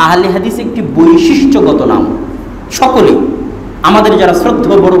 আহলে হাদিস একটি বৈশিষ্ট্যগত নাম। সকলেই আমাদের যারা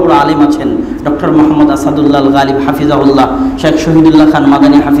শ্রদ্ধেয় বড় বড় আলেম আছেন, ডক্টর মোহাম্মদ আসাদুল্লাহ গালিব হাফিজাহুল্লাহ, শেখ শহীদুল্লাহ খান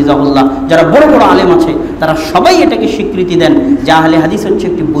মাদানী হাফিজাহুল্লাহ, যারা বড় বড় আলেম আছে, তারা সবাই এটাকে স্বীকৃতি দেন যে আহলে হাদিস হচ্ছে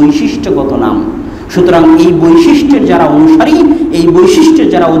একটি বৈশিষ্ট্যগত নাম। সুতরাং এই বৈশিষ্ট্যের যারা অনুসারী, এই বৈশিষ্ট্যের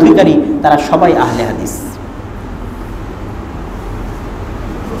যারা অধিকারী, তারা সবাই আহলে হাদিস।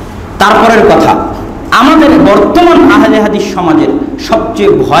 তারপরের কথা, আমাদের বর্তমান আহলে হাদিস সমাজের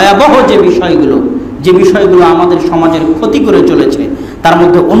সবচেয়ে ভয়াবহ যে বিষয়গুলো আমাদের সমাজের ক্ষতি করে চলেছে, তার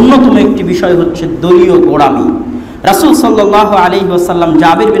মধ্যে অন্যতম একটি বিষয় হচ্ছে দলীয় গোড়ামি। রাসূল সাল্লাল্লাহু আলাইহি ওয়াসাল্লাম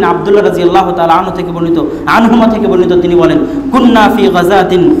জাবির বিন আব্দুল্লাহ রাদিয়াল্লাহু তাআলা আনহুমা থেকে বর্ণিত, তিনি বলেন কুন্না ফি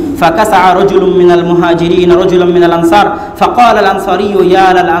গাযাতিন ফাকাসা রাজুলুম মিনাল মুহাজিরিন রাজুলাম মিনাল আনসার ফাকাল আল আনসারিয়্যু ইয়া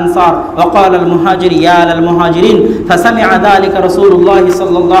লাল আনসার ওয়া ক্বাল আল মুহাজির ইয়া লাল মুহাজিরিন ফাসামি'a যালিকা রাসূলুল্লাহ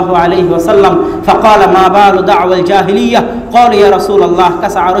সাল্লাল্লাহু আলাইহি ওয়াসাল্লাম ফাকাল মা বালু দা'ওয়াল জাহিলিয়্যাহ ক্বাল ইয়া রাসূলুল্লাহ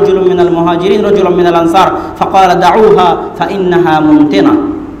কাসা রাজুলুম মিনাল মুহাজিরিন রাজুলাম মিনাল আনসার ফাকাল দাউহা ফাইন্নাহা মুমতিনা।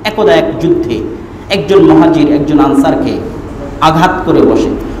 একদা এক যুদ্ধে একজন মুহাজির একজন আনসারকে আঘাত করে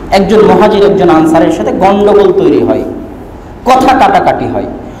বসে। একজন মুহাজির একজন আনসারের সাথে গন্ডগোল তৈরি হয়, কথা কাটাকাটি হয়।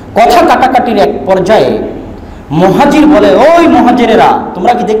 কথা কাটাকাটির এক পর্যায়ে মুহাজির বলে, ওই মুহাজিরেরা,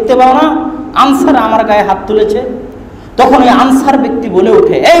 তোমরা কি দেখতে পাও না আনসার আমার গায়ে হাত তুলেছে? তখন এই আনসার ব্যক্তি বলে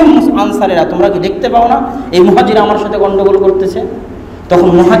ওঠে, এই আনসারেরা, তোমরা কি দেখতে পাও না এই মুহাজির আমার সাথে গন্ডগোল করতেছে? তখন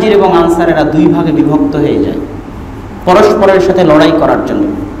মুহাজির এবং আনসারেরা দুই ভাগে বিভক্ত হয়ে যায় পরস্পরের সাথে লড়াই করার জন্য।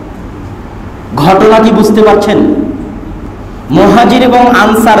 ঘটনা কি বুঝতে পারছেন? মুহাজির এবং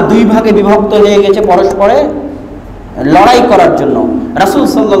আনসার দুই ভাগে বিভক্ত হয়ে গেছে পরস্পরে লড়াই করার জন্য। রাসূল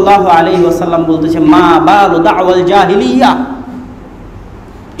সাল্লাল্লাহু আলাইহি ওয়াসাল্লাম বলতেছে মা বালু দা'ওয়াল জাহিলিয়া,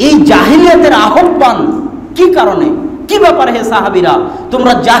 এই জাহিলিয়াতের আহ্বান কি কারণে, কি ব্যাপারে হে সাহাবীরা,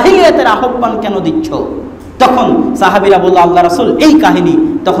 তোমরা জাহিলিয়াতের আহ্বান কেন দিচ্ছ? তখন সাহাবীরা বলল, আল্লাহ রাসূল এই কাহিনী।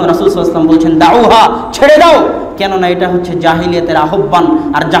 তখন রাসূল সাল্লাল্লাহু আলাইহি ওয়াসাল্লাম বলছেন দাউহা, ছেড়ে দাও, কেননা এটা হচ্ছে জাহিলিয়াতের আহ্বান,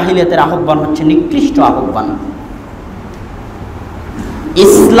 আর জাহিলিয়াতের আহ্বান হচ্ছে নিকৃষ্ট আহ্বান।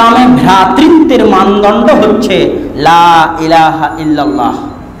 ইসলামে ভ্রাতৃত্বের মানদণ্ড হচ্ছে লা ইলাহা ইল্লাল্লাহ,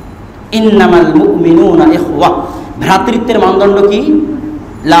 ইন্নামাল মুমিনুনা ইখওয়া। ভ্রাতৃত্বের মানদণ্ড কি?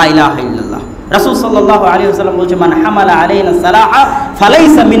 লা ইলাহা ইল্লাল্লাহ। রাসূল সাল্লাল্লাহু আলাইহি ওয়াসাল্লাম বলেছেন মান হামালা আলাইনা সালাহা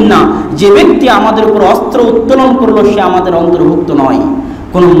ফালাইসা মিন্না, যে ব্যক্তি আমাদের উপর অস্ত্র উত্তোলন করলো সে আমাদের অন্তর্ভুক্ত নয়।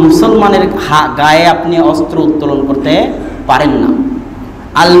 কোন মুসলমানের গায়ে আপনি অস্ত্র উত্তোলন করতে পারেন না।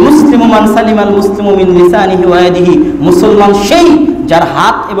 আল মুসলিমু মান সালিমাল মুসলিমু মিন লিসানিহি ওয়া ইয়াদিহি, মুসলমান সেই যার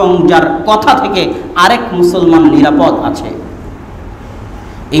হাত এবং যার কথা থেকে আরেক মুসলমান নিরাপদ আছে।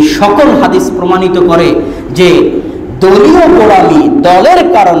 এই সকল হাদিস প্রমাণিত করে যে দলীয় গোড়ামি, দলের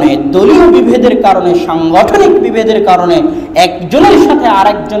কারণে, দলীয় বিভেদের কারণে, সাংগঠনিক বিভেদের কারণে একজনের সাথে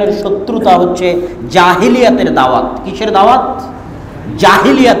আরেকজনের শত্রুতা হচ্ছে জাহিলিয়াতের দাওয়াত। কিসের দাওয়াত?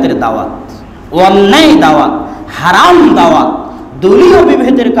 জাহিলিয়াতের দাওয়াত, অন্যায় দাওয়াত, হারাম দাওয়াত। দলীয়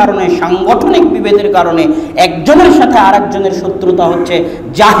বিভেদের কারণে, সাংগঠনিক বিভেদের কারণে একজনের সাথে আরেকজনের শত্রুতা হচ্ছে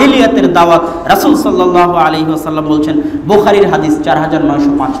জাহিলিয়াতের দাওয়াত। রাসূল সাল্লাল্লাহু আলাইহি ওয়াসাল্লাম বলছেন, বুখারীর হাদিস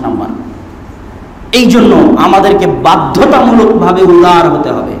 4905 নম্বর। এই জন্য আমাদেরকে বাধ্যতামূলকভাবে উদার হতে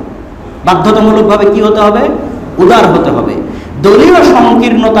হবে। বাধ্যতামূলকভাবে কি হতে হবে? উদার হতে হবে। দলীয়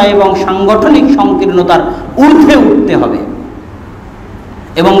সংকীর্ণতা এবং সাংগঠনিক সংকীর্ণতার ঊর্ধ্বে উঠতে হবে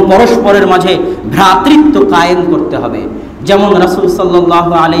এবং পরস্পরের মাঝে ভ্রাতৃত্ব কায়েম করতে হবে। যেমন রাসূল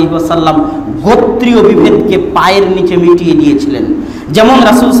সাল্লাল্লাহু আলাইহি ওয়াসাল্লাম গোত্রীয় বিভেদকে পায়ের নিচে মিটিয়ে দিয়েছিলেন, যেমন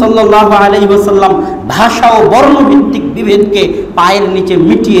রাসূল সাল্লাল্লাহু আলাইহি ওয়াসাল্লাম ভাষা ও বর্ণভিত্তিক বিভেদকে পায়ের নিচে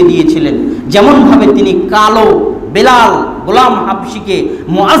মিটিয়ে দিয়েছিলেন। যেমনভাবে তিনি কালো বেলাল গোলাম হাবশিকে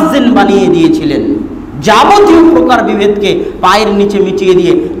মুয়াজ্জিন বানিয়ে দিয়েছিলেন, যাবতীয় প্রকার বিভেদকে পায়ের নিচে মিটিয়ে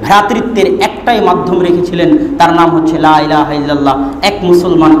দিয়ে ভ্রাতৃত্বের একটাই মাধ্যম রেখেছিলেন, তার নাম হচ্ছে লা ইলাহা ইল্লাল্লাহ। এক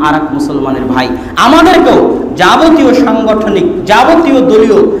মুসলমান আর এক মুসলমানের ভাই। আমাদেরকেও যাবতীয় সাংগঠনিক যাবতীয়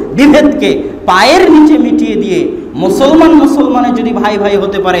দলীয় বিভেদকে পায়ের নিচে মিটিয়ে দিয়ে মুসলমান মুসলমানের যদি ভাই ভাই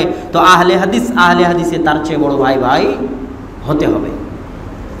হতে পারে, তো আহলে হাদিসে তার চেয়ে বড় ভাই ভাই হতে হবে।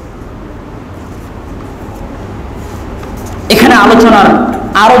 এখানে আলোচনার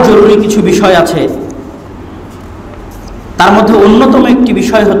আরো জরুরি কিছু বিষয় আছে। তার মধ্যে অন্যতম একটি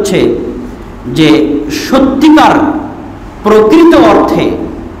বিষয় হচ্ছে যে সত্যিকার প্রকৃত অর্থে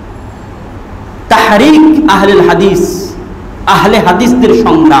তাহরিক আহলে হাদিসদের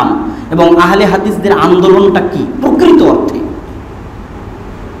সংগ্রাম এবং আহলে হাদিসদের আন্দোলনটা কি প্রকৃত অর্থে।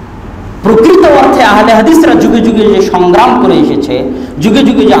 প্রকৃত অর্থে আহলে হাদিসরা যুগে যুগে যে সংগ্রাম করে এসেছে, যুগে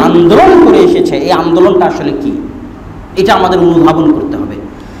যুগে যে আন্দোলন করে এসেছে, এই আন্দোলনটা আসলে কি, এটা আমাদের অনুধাবন করতে হবে।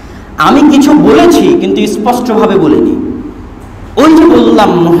 আমি কিছু বলেছি কিন্তু স্পষ্টভাবে বলিনি। ওই যে বললাম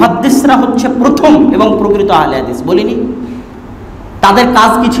মুহাদ্দিসরা হচ্ছে প্রথম এবং প্রকৃত আহলে হাদিস, বলিনি? তাদের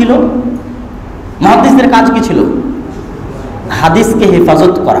কাজ কি ছিল? মুহাদ্দিসদের কাজ কি ছিল? হাদিসকে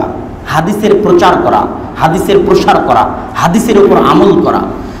হেফাজত করা, হাদিসের প্রচার করা, হাদিসের প্রসার করা, হাদিসের উপর আমল করা।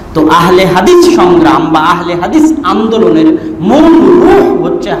 তো আহলে হাদিস সংগ্রাম বা আহলে হাদিস আন্দোলনের মূল রূহ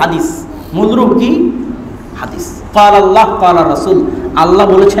হচ্ছে হাদিস। মূল রূহ কি? হাদিস। ক্বাল আল্লাহ ক্বাল রাসূল, আল্লাহ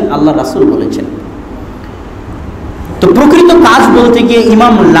বলেছেন, আল্লাহ রাসূল বলেছেন। তো প্রকৃত কাজ বলতে গিয়ে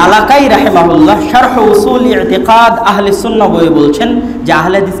ইমাম লালাকাই রাহিমাহুল্লাহ শারহ উসুল ইতিকাদ আহলে সুন্নাহ বইয়ে বলছেন যে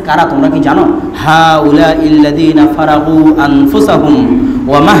আহলে হাদিস কারা তোমরা কি জানো? হাউলাইল্লাযীনা ফারাগু আনফুসাহুম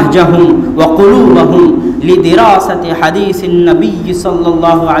ওয়া মাহজাহুম ওয়া কুলুবাহুম লিদিরাসাতি হাদিসিন নবী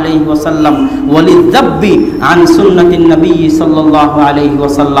সাল্লাল্লাহু আলাইহি ওয়াসাল্লাম ওয়া লিযাব্বি আন সুন্নাতিন নবী সাল্লাল্লাহু আলাইহি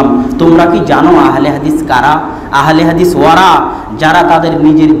ওয়াসাল্লাম। তোমরা কি জানো আহলে হাদিস কারা? আহলে হাদিস ওয়ারা যারা তাদের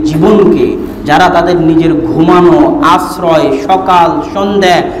নিজের জীবনকে, যারা তাদের নিজের ঘুমানো, আশ্রয়, সকাল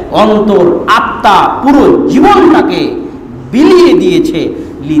সন্ধ্যা, অন্তর, আত্মা, পুরো জীবনটাকে বিলিয়ে দিয়েছে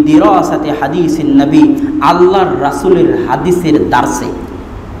লিদিরাসাতি হাদিসিন নবী, আল্লাহর রাসূলের হাদিসের দার্সে।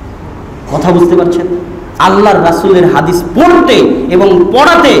 কথা বুঝতে পারছেন? আল্লাহর রাসূলের হাদিস পড়তে এবং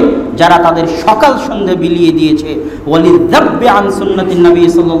পড়াতে যারা তাদের সকাল সন্ধ্যা বিলিয়ে দিয়েছে, ওয়ালিযাব্বি আন সুন্নাতিন নবী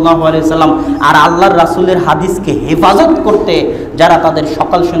সাল্লাল্লাহু আলাইহি সাল্লাম, আর আল্লাহর রাসূলের হাদিসকে হেফাজত করতে যারা তাদের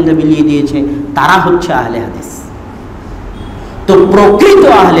সকাল সন্ধ্যা বিলিয়ে দিয়েছে, তারা হচ্ছে আহলে হাদিস। তো প্রকৃত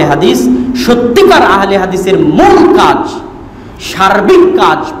আহলে হাদিস, সত্যিকার আহলে হাদিসের মূল কাজ, সার্বিক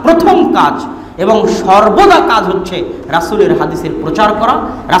কাজ, প্রথম কাজ এবং সর্বদা কাজ হচ্ছে রাসূলের হাদিসের প্রচার করা,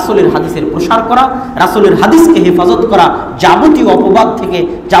 রাসূলের হাদিসের প্রসার করা, রাসূলের হাদিসকে হেফাজত করা, যাবতীয় অপবাদ থেকে,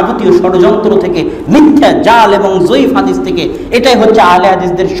 যাবতীয় ষড়যন্ত্র থেকে, মিথ্যা, জাল এবং জয়ীফ হাদিস থেকে। এটাই হচ্ছে আহলে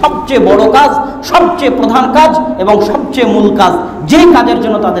হাদিসদের সবচেয়ে বড় কাজ, সবচেয়ে প্রধান কাজ এবং সবচেয়ে মূল কাজ, যে কাজের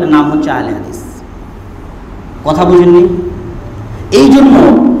জন্য তাদের নাম হচ্ছে আহলে হাদিস। কথা বুঝেননি? এই জন্য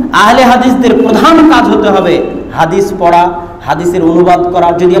আহলে হাদিসদের প্রধান কাজ হতে হবে হাদিস পড়া, হাদিসের অনুবাদ করা।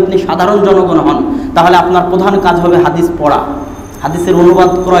 যদি আপনি সাধারণ জনগণ হন তাহলে আপনার প্রধান কাজ হবে হাদিস পড়া, হাদিসের অনুবাদ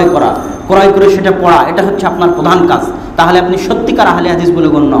ক্রয় করা, ক্রয় করে সেটা পড়া, এটা হচ্ছে আপনার প্রধান কাজ। তাহলে আপনি সত্যিকার আহলে হাদিস বলে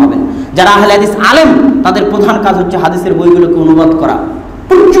গণ্য হবেন। যারা আহলে হাদিস আলেম, তাদের প্রধান কাজ হচ্ছে হাদিসের বইগুলোকে অনুবাদ করা।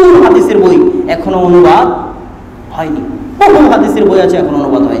 প্রচুর হাদিসের বই এখনো অনুবাদ হয়নি, বহু হাদিসের বই আছে এখনো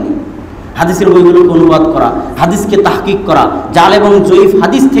অনুবাদ হয়নি। হাদিসের বইগুলোকে অনুবাদ করা, হাদিসকে তাহকিক করা, জাল এবং জয়ীফ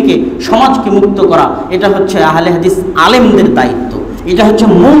হাদিস থেকে সমাজকে মুক্ত করা, এটা হচ্ছে আহলে হাদিস আলেমদের দায়িত্ব। এটা হচ্ছে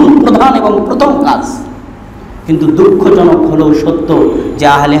মূল, প্রধান এবং প্রথম কাজ। কিন্তু দুঃখজনক হলেও সত্য যে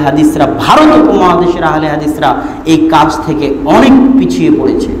আহলে হাদিসরা, ভারত উপমহাদেশের আহলে হাদিসরা এই কাজ থেকে অনেক পিছিয়ে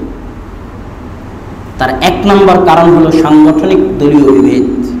পড়েছে। তার এক নম্বর কারণ হলো সাংগঠনিক দলীয় বিভেদ।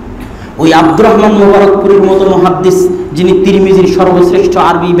 ওই আব্দুর রহমান মুবারকপুরীর মতো মুহাদ্দিস, যিনি তিরমিজির সর্বশ্রেষ্ঠ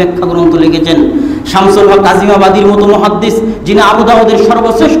আরবি ব্যাখ্যা গ্রন্থ লিখেছেন, শামসুল হক কাজিমাবাদীর মতো মুহাদ্দিস, যিনি আবু দাউদের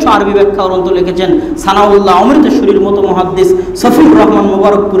সর্বশ্রেষ্ঠ আরবি ব্যাখ্যা গ্রন্থ লিখেছেন, সানাউল্লাহ অমৃতসরীর মতো মুহাদ্দিস, সফিউর রহমান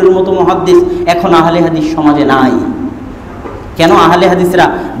মুবারকপুরের মতো মুহাদ্দিস এখন আহলে হাদিস সমাজে নাই। কেন? আহলে হাদিসরা,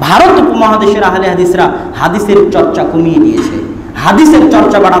 ভারত উপমহাদেশের আহলে হাদিসরা হাদিসের চর্চা কমিয়ে দিয়েছে। হাদিসের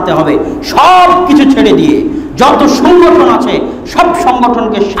চর্চা বাড়াতে হবে, সব কিছু ছেড়ে দিয়ে। যত সংগঠন আছে সব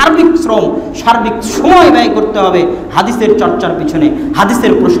সংগঠনকে সার্বিক শ্রম, সার্বিক সময় ব্যয় করতে হবে হাদিসের চর্চার পিছনে,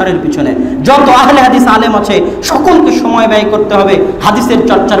 হাদিসের প্রসারের পিছনে। যত আহলে হাদিস আলেম আছে সকলকে সময় ব্যয় করতে হবে হাদিসের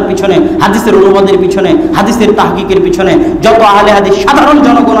চর্চার পিছনে, হাদিসের অনুবাদের পিছনে, হাদিসের তাহকিকের পিছনে। যত আহলে হাদিস সাধারণ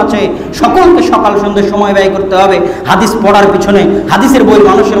জনগণ আছে সকলকে সকাল সন্ধ্যে সময় ব্যয় করতে হবে হাদিস পড়ার পিছনে, হাদিসের বই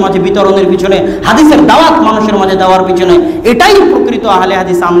মানুষের মাঝে বিতরণের পিছনে, হাদিসের দাওয়াত মানুষের মাঝে দেওয়ার পিছনে। এটাই প্রকৃত আহলে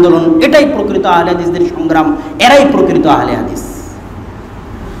হাদিস আন্দোলন, এটাই প্রকৃত আহলে হাদিসদের সংগ্রাম, এরাই প্রকৃত আহলে হাদিস।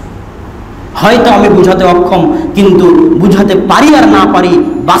 হয়তো আমি বুঝাতে অক্ষম, কিন্তু বুঝাতে পারি আর না পারি,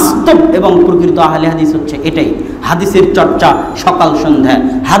 বাস্তব এবং প্রকৃত আহলে হাদিস হচ্ছে এটাই। হাদিসের চর্চা সকাল সন্ধ্যা,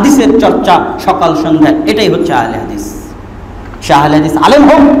 হাদিসের চর্চা সকাল সন্ধ্যা, এটাই হচ্ছে আহলে হাদিস। সে আহলে হাদিস আলেম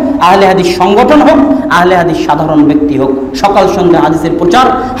হোক, আহলে হাদিস সংগঠন হোক, আহলে হাদিস সাধারণ ব্যক্তি হোক, সকাল সন্ধ্যা হাদিসের প্রচার,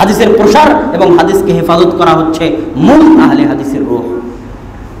 হাদিসের প্রসার এবং হাদিসকে হেফাজত করা হচ্ছে মূল আহলে হাদিসের রূহ।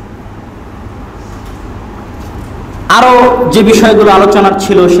 আরও যে বিষয়গুলো আলোচনার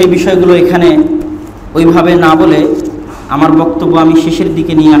ছিল সেই বিষয়গুলো এখানে ওইভাবে না বলে আমার বক্তব্য আমি শেষের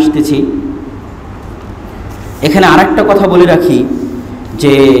দিকে নিয়ে আসতেছি। এখানে আরেকটা কথা বলে রাখি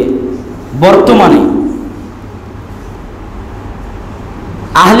যে বর্তমানে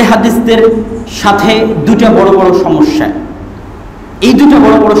আহলে হাদিসদের সাথে দুটা বড় বড় সমস্যা, এই দুটা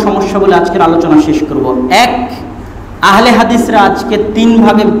বড় বড় সমস্যা বলে আজকের আলোচনা শেষ করব। এক, আহলে হাদিসরা আজকে তিন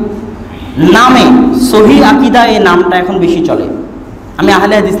ভাগে নামে, সহি আকিদা এই নামটা এখন বেশি চলে, আমি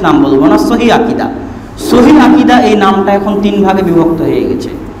আহলে হাদিস নাম বলবো না, সহি আকিদা। সহি আকিদা এই নামটা এখন তিন ভাগে বিভক্ত হয়ে গেছে।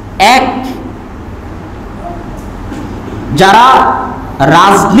 এক, যারা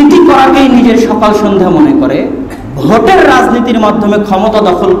রাজনীতি করাকেই নিজের সকাল সন্ধ্যা মনে করে, ভোটের রাজনীতির মাধ্যমে ক্ষমতা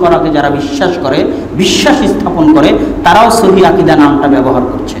দখল করাকে যারা বিশ্বাস করে, বিশ্বাস স্থাপন করে, তারাও সহি আকিদা নামটা ব্যবহার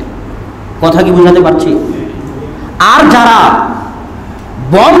করছে। কথা কি বুঝাতে পারছি? আর যারা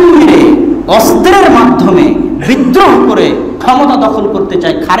বম মেরে অস্ত্রের মাধ্যমে বিদ্রোহ করে ক্ষমতা দখল করতে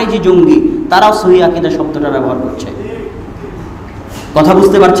চায়, খারেজি জঙ্গি, তারাও সহি আকিদা শব্দটা ব্যবহার করছে। কথা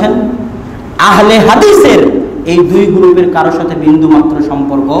বুঝতে পারছেন? আহলে হাদিসের এই দুই গ্রুপের কারোর সাথে বিন্দু মাত্র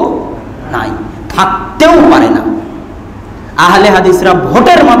সম্পর্ক নাই, থাকতেও পারে না। আহলে হাদিসরা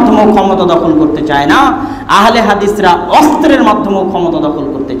ভোটের মাধ্যমেও ক্ষমতা দখল করতে চায় না, আহলে হাদিসরা অস্ত্রের মাধ্যমেও ক্ষমতা দখল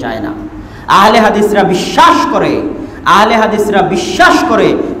করতে চায় না। আহলে হাদিসরা বিশ্বাস করে, আহলে হাদিসরা বিশ্বাস করে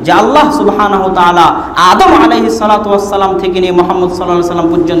যে আল্লাহ সুবহানাহু ওয়া তাআলা আদম আলাইহিস সালাতু ওয়াস সালাম থেকে নিয়ে মুহাম্মদ সাল্লাল্লাহু আলাইহি সাল্লাম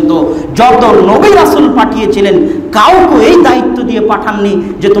পর্যন্ত যত নবী রাসূল পাঠিয়েছিলেন, কাউকে এই দায়িত্ব দিয়ে পাঠাননি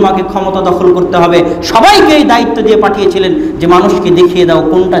যে তোমাকে ক্ষমতা দখল করতে হবে। সবাইকে এই দায়িত্ব দিয়ে পাঠিয়েছিলেন যে মানুষকে দেখিয়ে দাও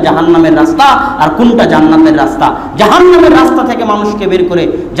কোনটা জাহান্নামের রাস্তা আর কোনটা জান্নাতের রাস্তা। জাহান্নামের রাস্তা থেকে মানুষকে বের করে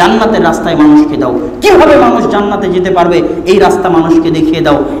জান্নাতের রাস্তায় মানুষকে দাও। কিভাবে মানুষ জান্নাতে যেতে পারবে এই রাস্তা মানুষকে দেখিয়ে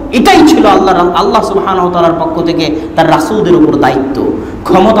দাও। এটাই ছিল আল্লাহ সুবহানাহু ওয়া তাআলার পক্ষ থেকে তার রাসূলদের উপর দায়িত্ব।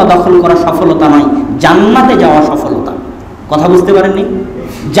 ক্ষমতা দখল করা সফলতা নয়, জান্নাতে যাওয়া সফলতা। কথা বুঝতে পারেননি?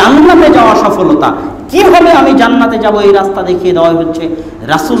 জান্নাতে যাওয়া সফলতা। কিভাবে আমি জান্নাতে যাব এই রাস্তা দেখিয়ে দেওয়া হচ্ছে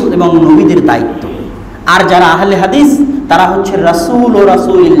রাসূল এবং নবীদের দায়িত্ব। আর যারা আহলে হাদিস তারা হচ্ছে রাসূল ও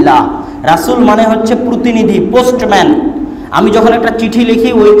রাসূলিল্লাহ। রাসূল মানে হচ্ছে প্রতিনিধি, পোস্টম্যান। আমি যখন একটা চিঠি লিখি,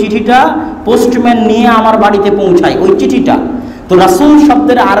 ওই চিঠিটা পোস্টম্যান নিয়ে আমার বাড়িতে পৌঁছায়, ওই চিঠিটা। তো রাসূল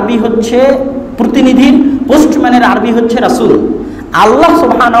শব্দের আরবি হচ্ছে প্রতিনিধির, পোস্টম্যানের আরবি হচ্ছে রাসূল। আল্লাহ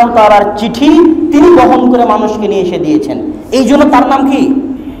সুবহানাহু ওয়া তাআলার চিঠি তিনি বহন করে মানুষকে নিয়ে এসে দিয়েছেন, এই জন্য তার নাম কি?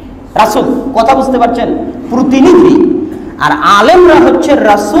 রাসূল। কথা বুঝতে পারছেন? প্রতিনিধি। আর আলেমরা হচ্ছে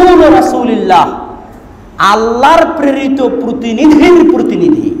রাসূল ও রাসূলিল্লাহ, আল্লাহর প্রেরিত প্রতিনিধির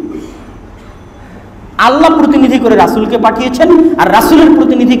প্রতিনিধি। আল্লাহ প্রতিনিধি করে রাসূলকে পাঠিয়েছেন, আর রাসূলের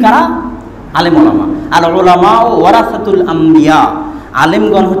প্রতিনিধি কারা? আলেম ওলামা। আল উলামা ওয়ারাসাতুল আম্বিয়া।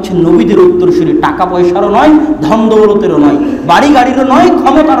 আলেমগণ হচ্ছে নবীদের উত্তরসূরি, টাকা পয়সারও নয়, ধন দৌলতেরও নয়, বাড়ি গাড়িরও নয়,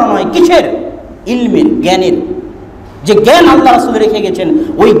 ক্ষমতারও নয়। কিসের? ইলমের, জ্ঞানের। যে জ্ঞান আল্লাহ রাসূল রেখে গেছেন,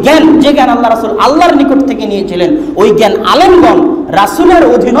 ওই জ্ঞান, যে জ্ঞান আল্লাহ রাসূল আল্লাহর নিকট থেকে নিয়েছিলেন, ওই জ্ঞান আলেমগণ রাসূলের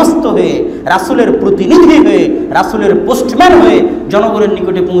অধীনস্থ হয়ে, রাসূলের প্রতিনিধি হয়ে, রাসূলের পোস্টম্যান হয়ে জনগণের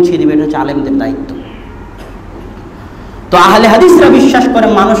নিকটে পৌঁছে দিবে। এটা হচ্ছে আলেমদের দায়িত্ব। তো আহলে হাদিসরা বিশ্বাস করে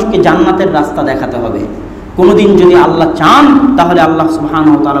মানুষকে জান্নাতের রাস্তা দেখাতে হবে। কোনদিন যদি আল্লাহ চান তাহলে আল্লাহ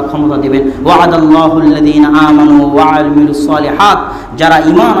সুবহানাহু ওয়া তাআলা ক্ষমতা দিবেন। ওয়া'আদাল্লাহুল্লাযীনা আমানু ওয়া আমিলুস সালিহাত, যারা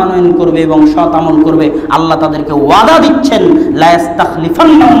ঈমান আনয়ন করবে এবং সৎ আমল করবে আল্লাহ তাদেরকে ওয়াদা দিচ্ছেন লা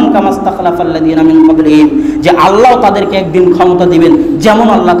ইস্তাখলিফান্নাহুম কামা ইস্তাখলাফাল্লাযীনা মিন ক্বাবলিহিম, যে আল্লাহ তাদেরকে একদিন ক্ষমতা দিবেন যেমন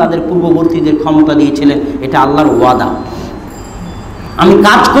আল্লাহ তাদের পূর্ববর্তীদের ক্ষমতা দিয়েছিলেন। এটা আল্লাহর ওয়াদা। আমি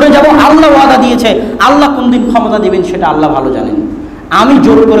কাজ করে যাব, আল্লাহ ওয়াদা দিয়েছে। আল্লাহ কোন দিন ক্ষমতা দিবেন সেটা আল্লাহ ভালো জানেন। আমি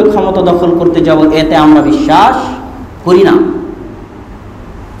জোর করে ক্ষমতা দখল করতে যাব, এতে আমরা বিশ্বাস করি না।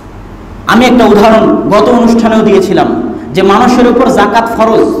 আমি একটা উদাহরণ গত অনুষ্ঠানেও দিয়েছিলাম যে মানুষের উপর যাকাত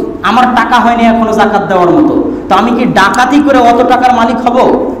ফরজ। আমার টাকা হয়নি এখনো যাকাত দেওয়ার মতো, তো আমি কি ডাকাতি করে অত টাকার মালিক হব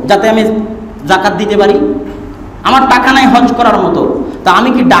যাতে আমি যাকাত দিতে পারি? আমার টাকা নাই হজ করার মতো, তা আমি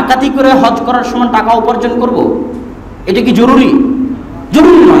কি ডাকাতি করে হজ করার সময় টাকা উপার্জন করব? এটা কি জরুরি?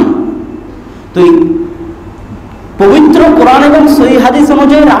 জরুরি নয়। তো পবিত্র কোরআন এবং সহিহ হাদিস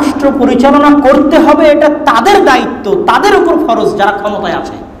অনুযায়ী রাষ্ট্র পরিচালনা করতে হবে, এটা তাদের দায়িত্ব, তাদের উপর ফরজ যারা ক্ষমতায়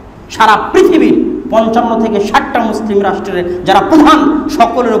আছে। সারা পৃথিবীর 55 থেকে 60টা মুসলিম রাষ্ট্রের যারা প্রধান,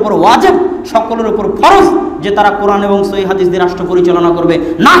 সকলের উপর ওয়াজিব, সকলের উপর ফরজ যে তারা কোরআন এবং সহিহ হাদিস দিয়ে রাষ্ট্র পরিচালনা করবে,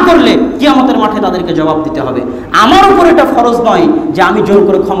 না করলে কিয়ামতের মাঠে তাদেরকে জবাব দিতে হবে। আমার উপর এটা ফরজ নয় যে আমি জোর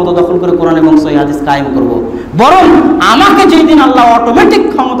করে ক্ষমতা দখল করে কোরআন এবং সহিহ হাদিস কায়েম করব, বরং আমাকে যেই দিন আল্লাহ অটোমেটিক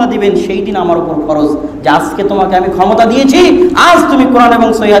ক্ষমতা দিবেন সেই দিন আমার উপর ফরজ যে আজকে তোমাকে আমি ক্ষমতা দিয়েছি, আজ তুমি কোরআন এবং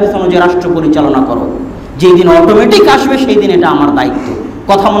সহিহ হাদিস অনুযায়ী রাষ্ট্র পরিচালনা করো। যেই দিন অটোমেটিক আসবে সেই দিন এটা আমার দায়িত্ব।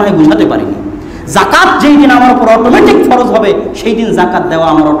 কথা মনে হয় বুঝাতে পারিনি। জাকাত যেই দিন আমার উপর অটোমেটিক ফরজ হবে সেই দিন জাকাত দেওয়া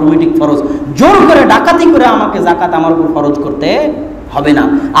আমার অটোমেটিক ফরজ। জোর করে ডাকাতি করে আমাকে জাকাত আমার উপর ফরজ করতে হবে না।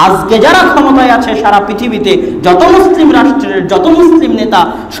 আজকে যারা ক্ষমতায় আছে সারা পৃথিবীতে যত মুসলিম রাষ্ট্রের যত মুসলিম নেতা,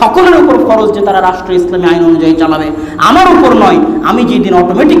 সকলের উপর ফরজ যে তারা রাষ্ট্র ইসলামী আইন অনুযায়ী চালাবে। আমার উপর নয়, আমি যেদিন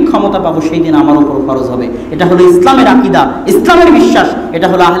অটোমেটিক ক্ষমতা পাবো সেই দিন আমার উপর ফরজ হবে। এটা হলো ইসলামের আকীদা, ইসলামের বিশ্বাস। এটা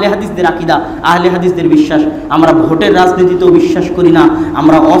হলো আহলে হাদিসদের আকীদা, আহলে হাদিসদের বিশ্বাস। আমরা ভোটের রাজনীতিতেও বিশ্বাস করি না।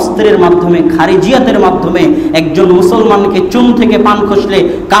 আমরা অস্ত্রের মাধ্যমে, খারিজিয়াতের মাধ্যমে একজন মুসলমানকে চুন থেকে পান খসলে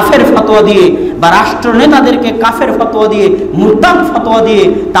কাফের ফতোয়া দিয়ে বা রাষ্ট্র নেতাদেরকে কাফের ফতোয়া দিয়ে, মুরতাদ ফতোয়া দিয়ে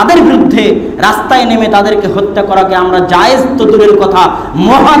তাদের বিরুদ্ধে রাস্তায় নেমে তাদেরকে হত্যা করাকে আমরা জায়েজ তো দূরের কথা,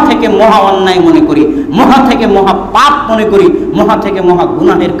 মহা থেকে মহা অন্যায় মনে করি, মহা থেকে মহা পাপ মনে করি, মহা থেকে মহা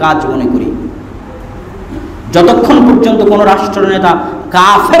গুনাহের কাজ মনে করি। যতক্ষণ পর্যন্ত কোনো রাষ্ট্রনেতা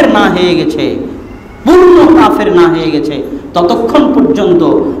কাফের না হয়ে গেছে, পূর্ণ কাফের না হয়ে গেছে, ততক্ষণ পর্যন্ত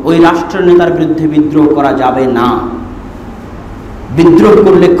ওই রাষ্ট্রনেতার বিরুদ্ধে বিদ্রোহ করা যাবে না। বিদ্রোহ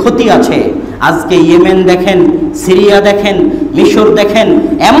করলে ক্ষতি আছে। আজকে ইয়েমেন দেখেন, সিরিয়া দেখেন, মিশর দেখেন,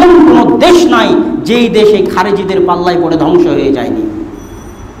 এমন কোনো দেশ নাই যেই দেশে খারেজিদের পাল্লায় পড়ে ধ্বংস হয়ে যায়নি।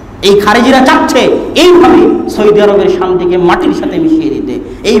 এই খারেজিরা চাচ্ছে এইভাবে সৌদি আরবের শান্তিকে মাটির সাথে মিশিয়ে দিতে,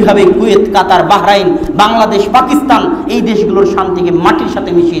 এইভাবে কুয়েত, কাতার, বাহরাইন, বাংলাদেশ, পাকিস্তান এই দেশগুলোর শান্তিকে মাটির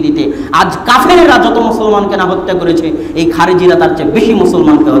সাথে মিশিয়ে দিতে। আজ কাফেরেরা যত মুসলমানকে না হত্যা করেছে, এই খারেজিরা তার চেয়ে বেশি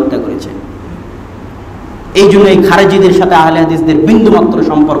মুসলমানকে হত্যা করেছে। এই জন্য এই খারেজিদের সাথে আহলে হাদিসদের বিন্দুমাত্র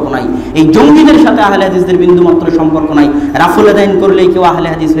সম্পর্ক নাই, এই জঙ্গিদের সাথে আহলে হাদিসদের বিন্দুমাত্র সম্পর্ক নাই। রাফুল আদাইন করলেই কেউ আহলে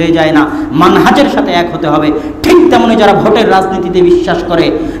হাদিস হয়ে যায় না, মানহাজের সাথে এক হতে হবে। ঠিক তেমনি যারা ভোটের রাজনীতিতে বিশ্বাস করে,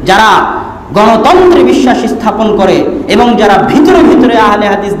 যারা গণতন্ত্রে বিশ্বাস স্থাপন করে এবং যারা ভিতরে ভিতরে আহলে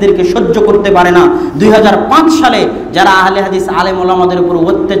হাদিসদেরকে সহ্য করতে পারে না, 2005 সালে যারা আহলে হাদিস আলেম ওলামাদের উপর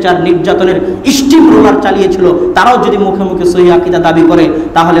অত্যাচার নির্যাতনের স্টিম রোলার চালিয়েছিল, তারাও যদি মুখে মুখে সহিহ আকীদা দাবি করে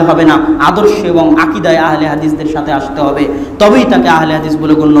তাহলে হবে না। আদর্শ এবং আকীদায় আহলে হাদিসদের সাথে আসতে হবে, তবেই তাকে আহলে হাদিস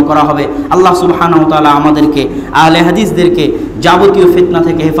বলে গণ্য করা হবে। আল্লাহ সুবহানাহু ওয়া তাআলা আমাদেরকে আহলে হাদিসদেরকে যাবতীয় ফিতনা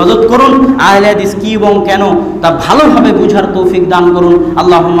থেকে হেফাজত করুন। আহলে হাদিস কি এবং কেন তা ভালোভাবে বুঝার তৌফিক দান করুন।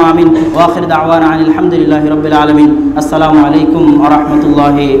 আল্লাহুম্মা আমিন। ওয়া আখির দাওয়ানা আলহামদুলিল্লাহি রাব্বিল আলামিন। আসসালামু আলাইকুম ওয়া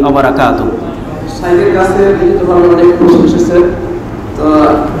রাহমাতুল্লাহি ওয়া বারাকাতুহু। সাইদের কাছে লিখিতভাবে অনেক প্রশ্ন এসেছে, তো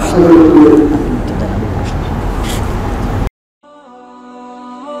আশা করি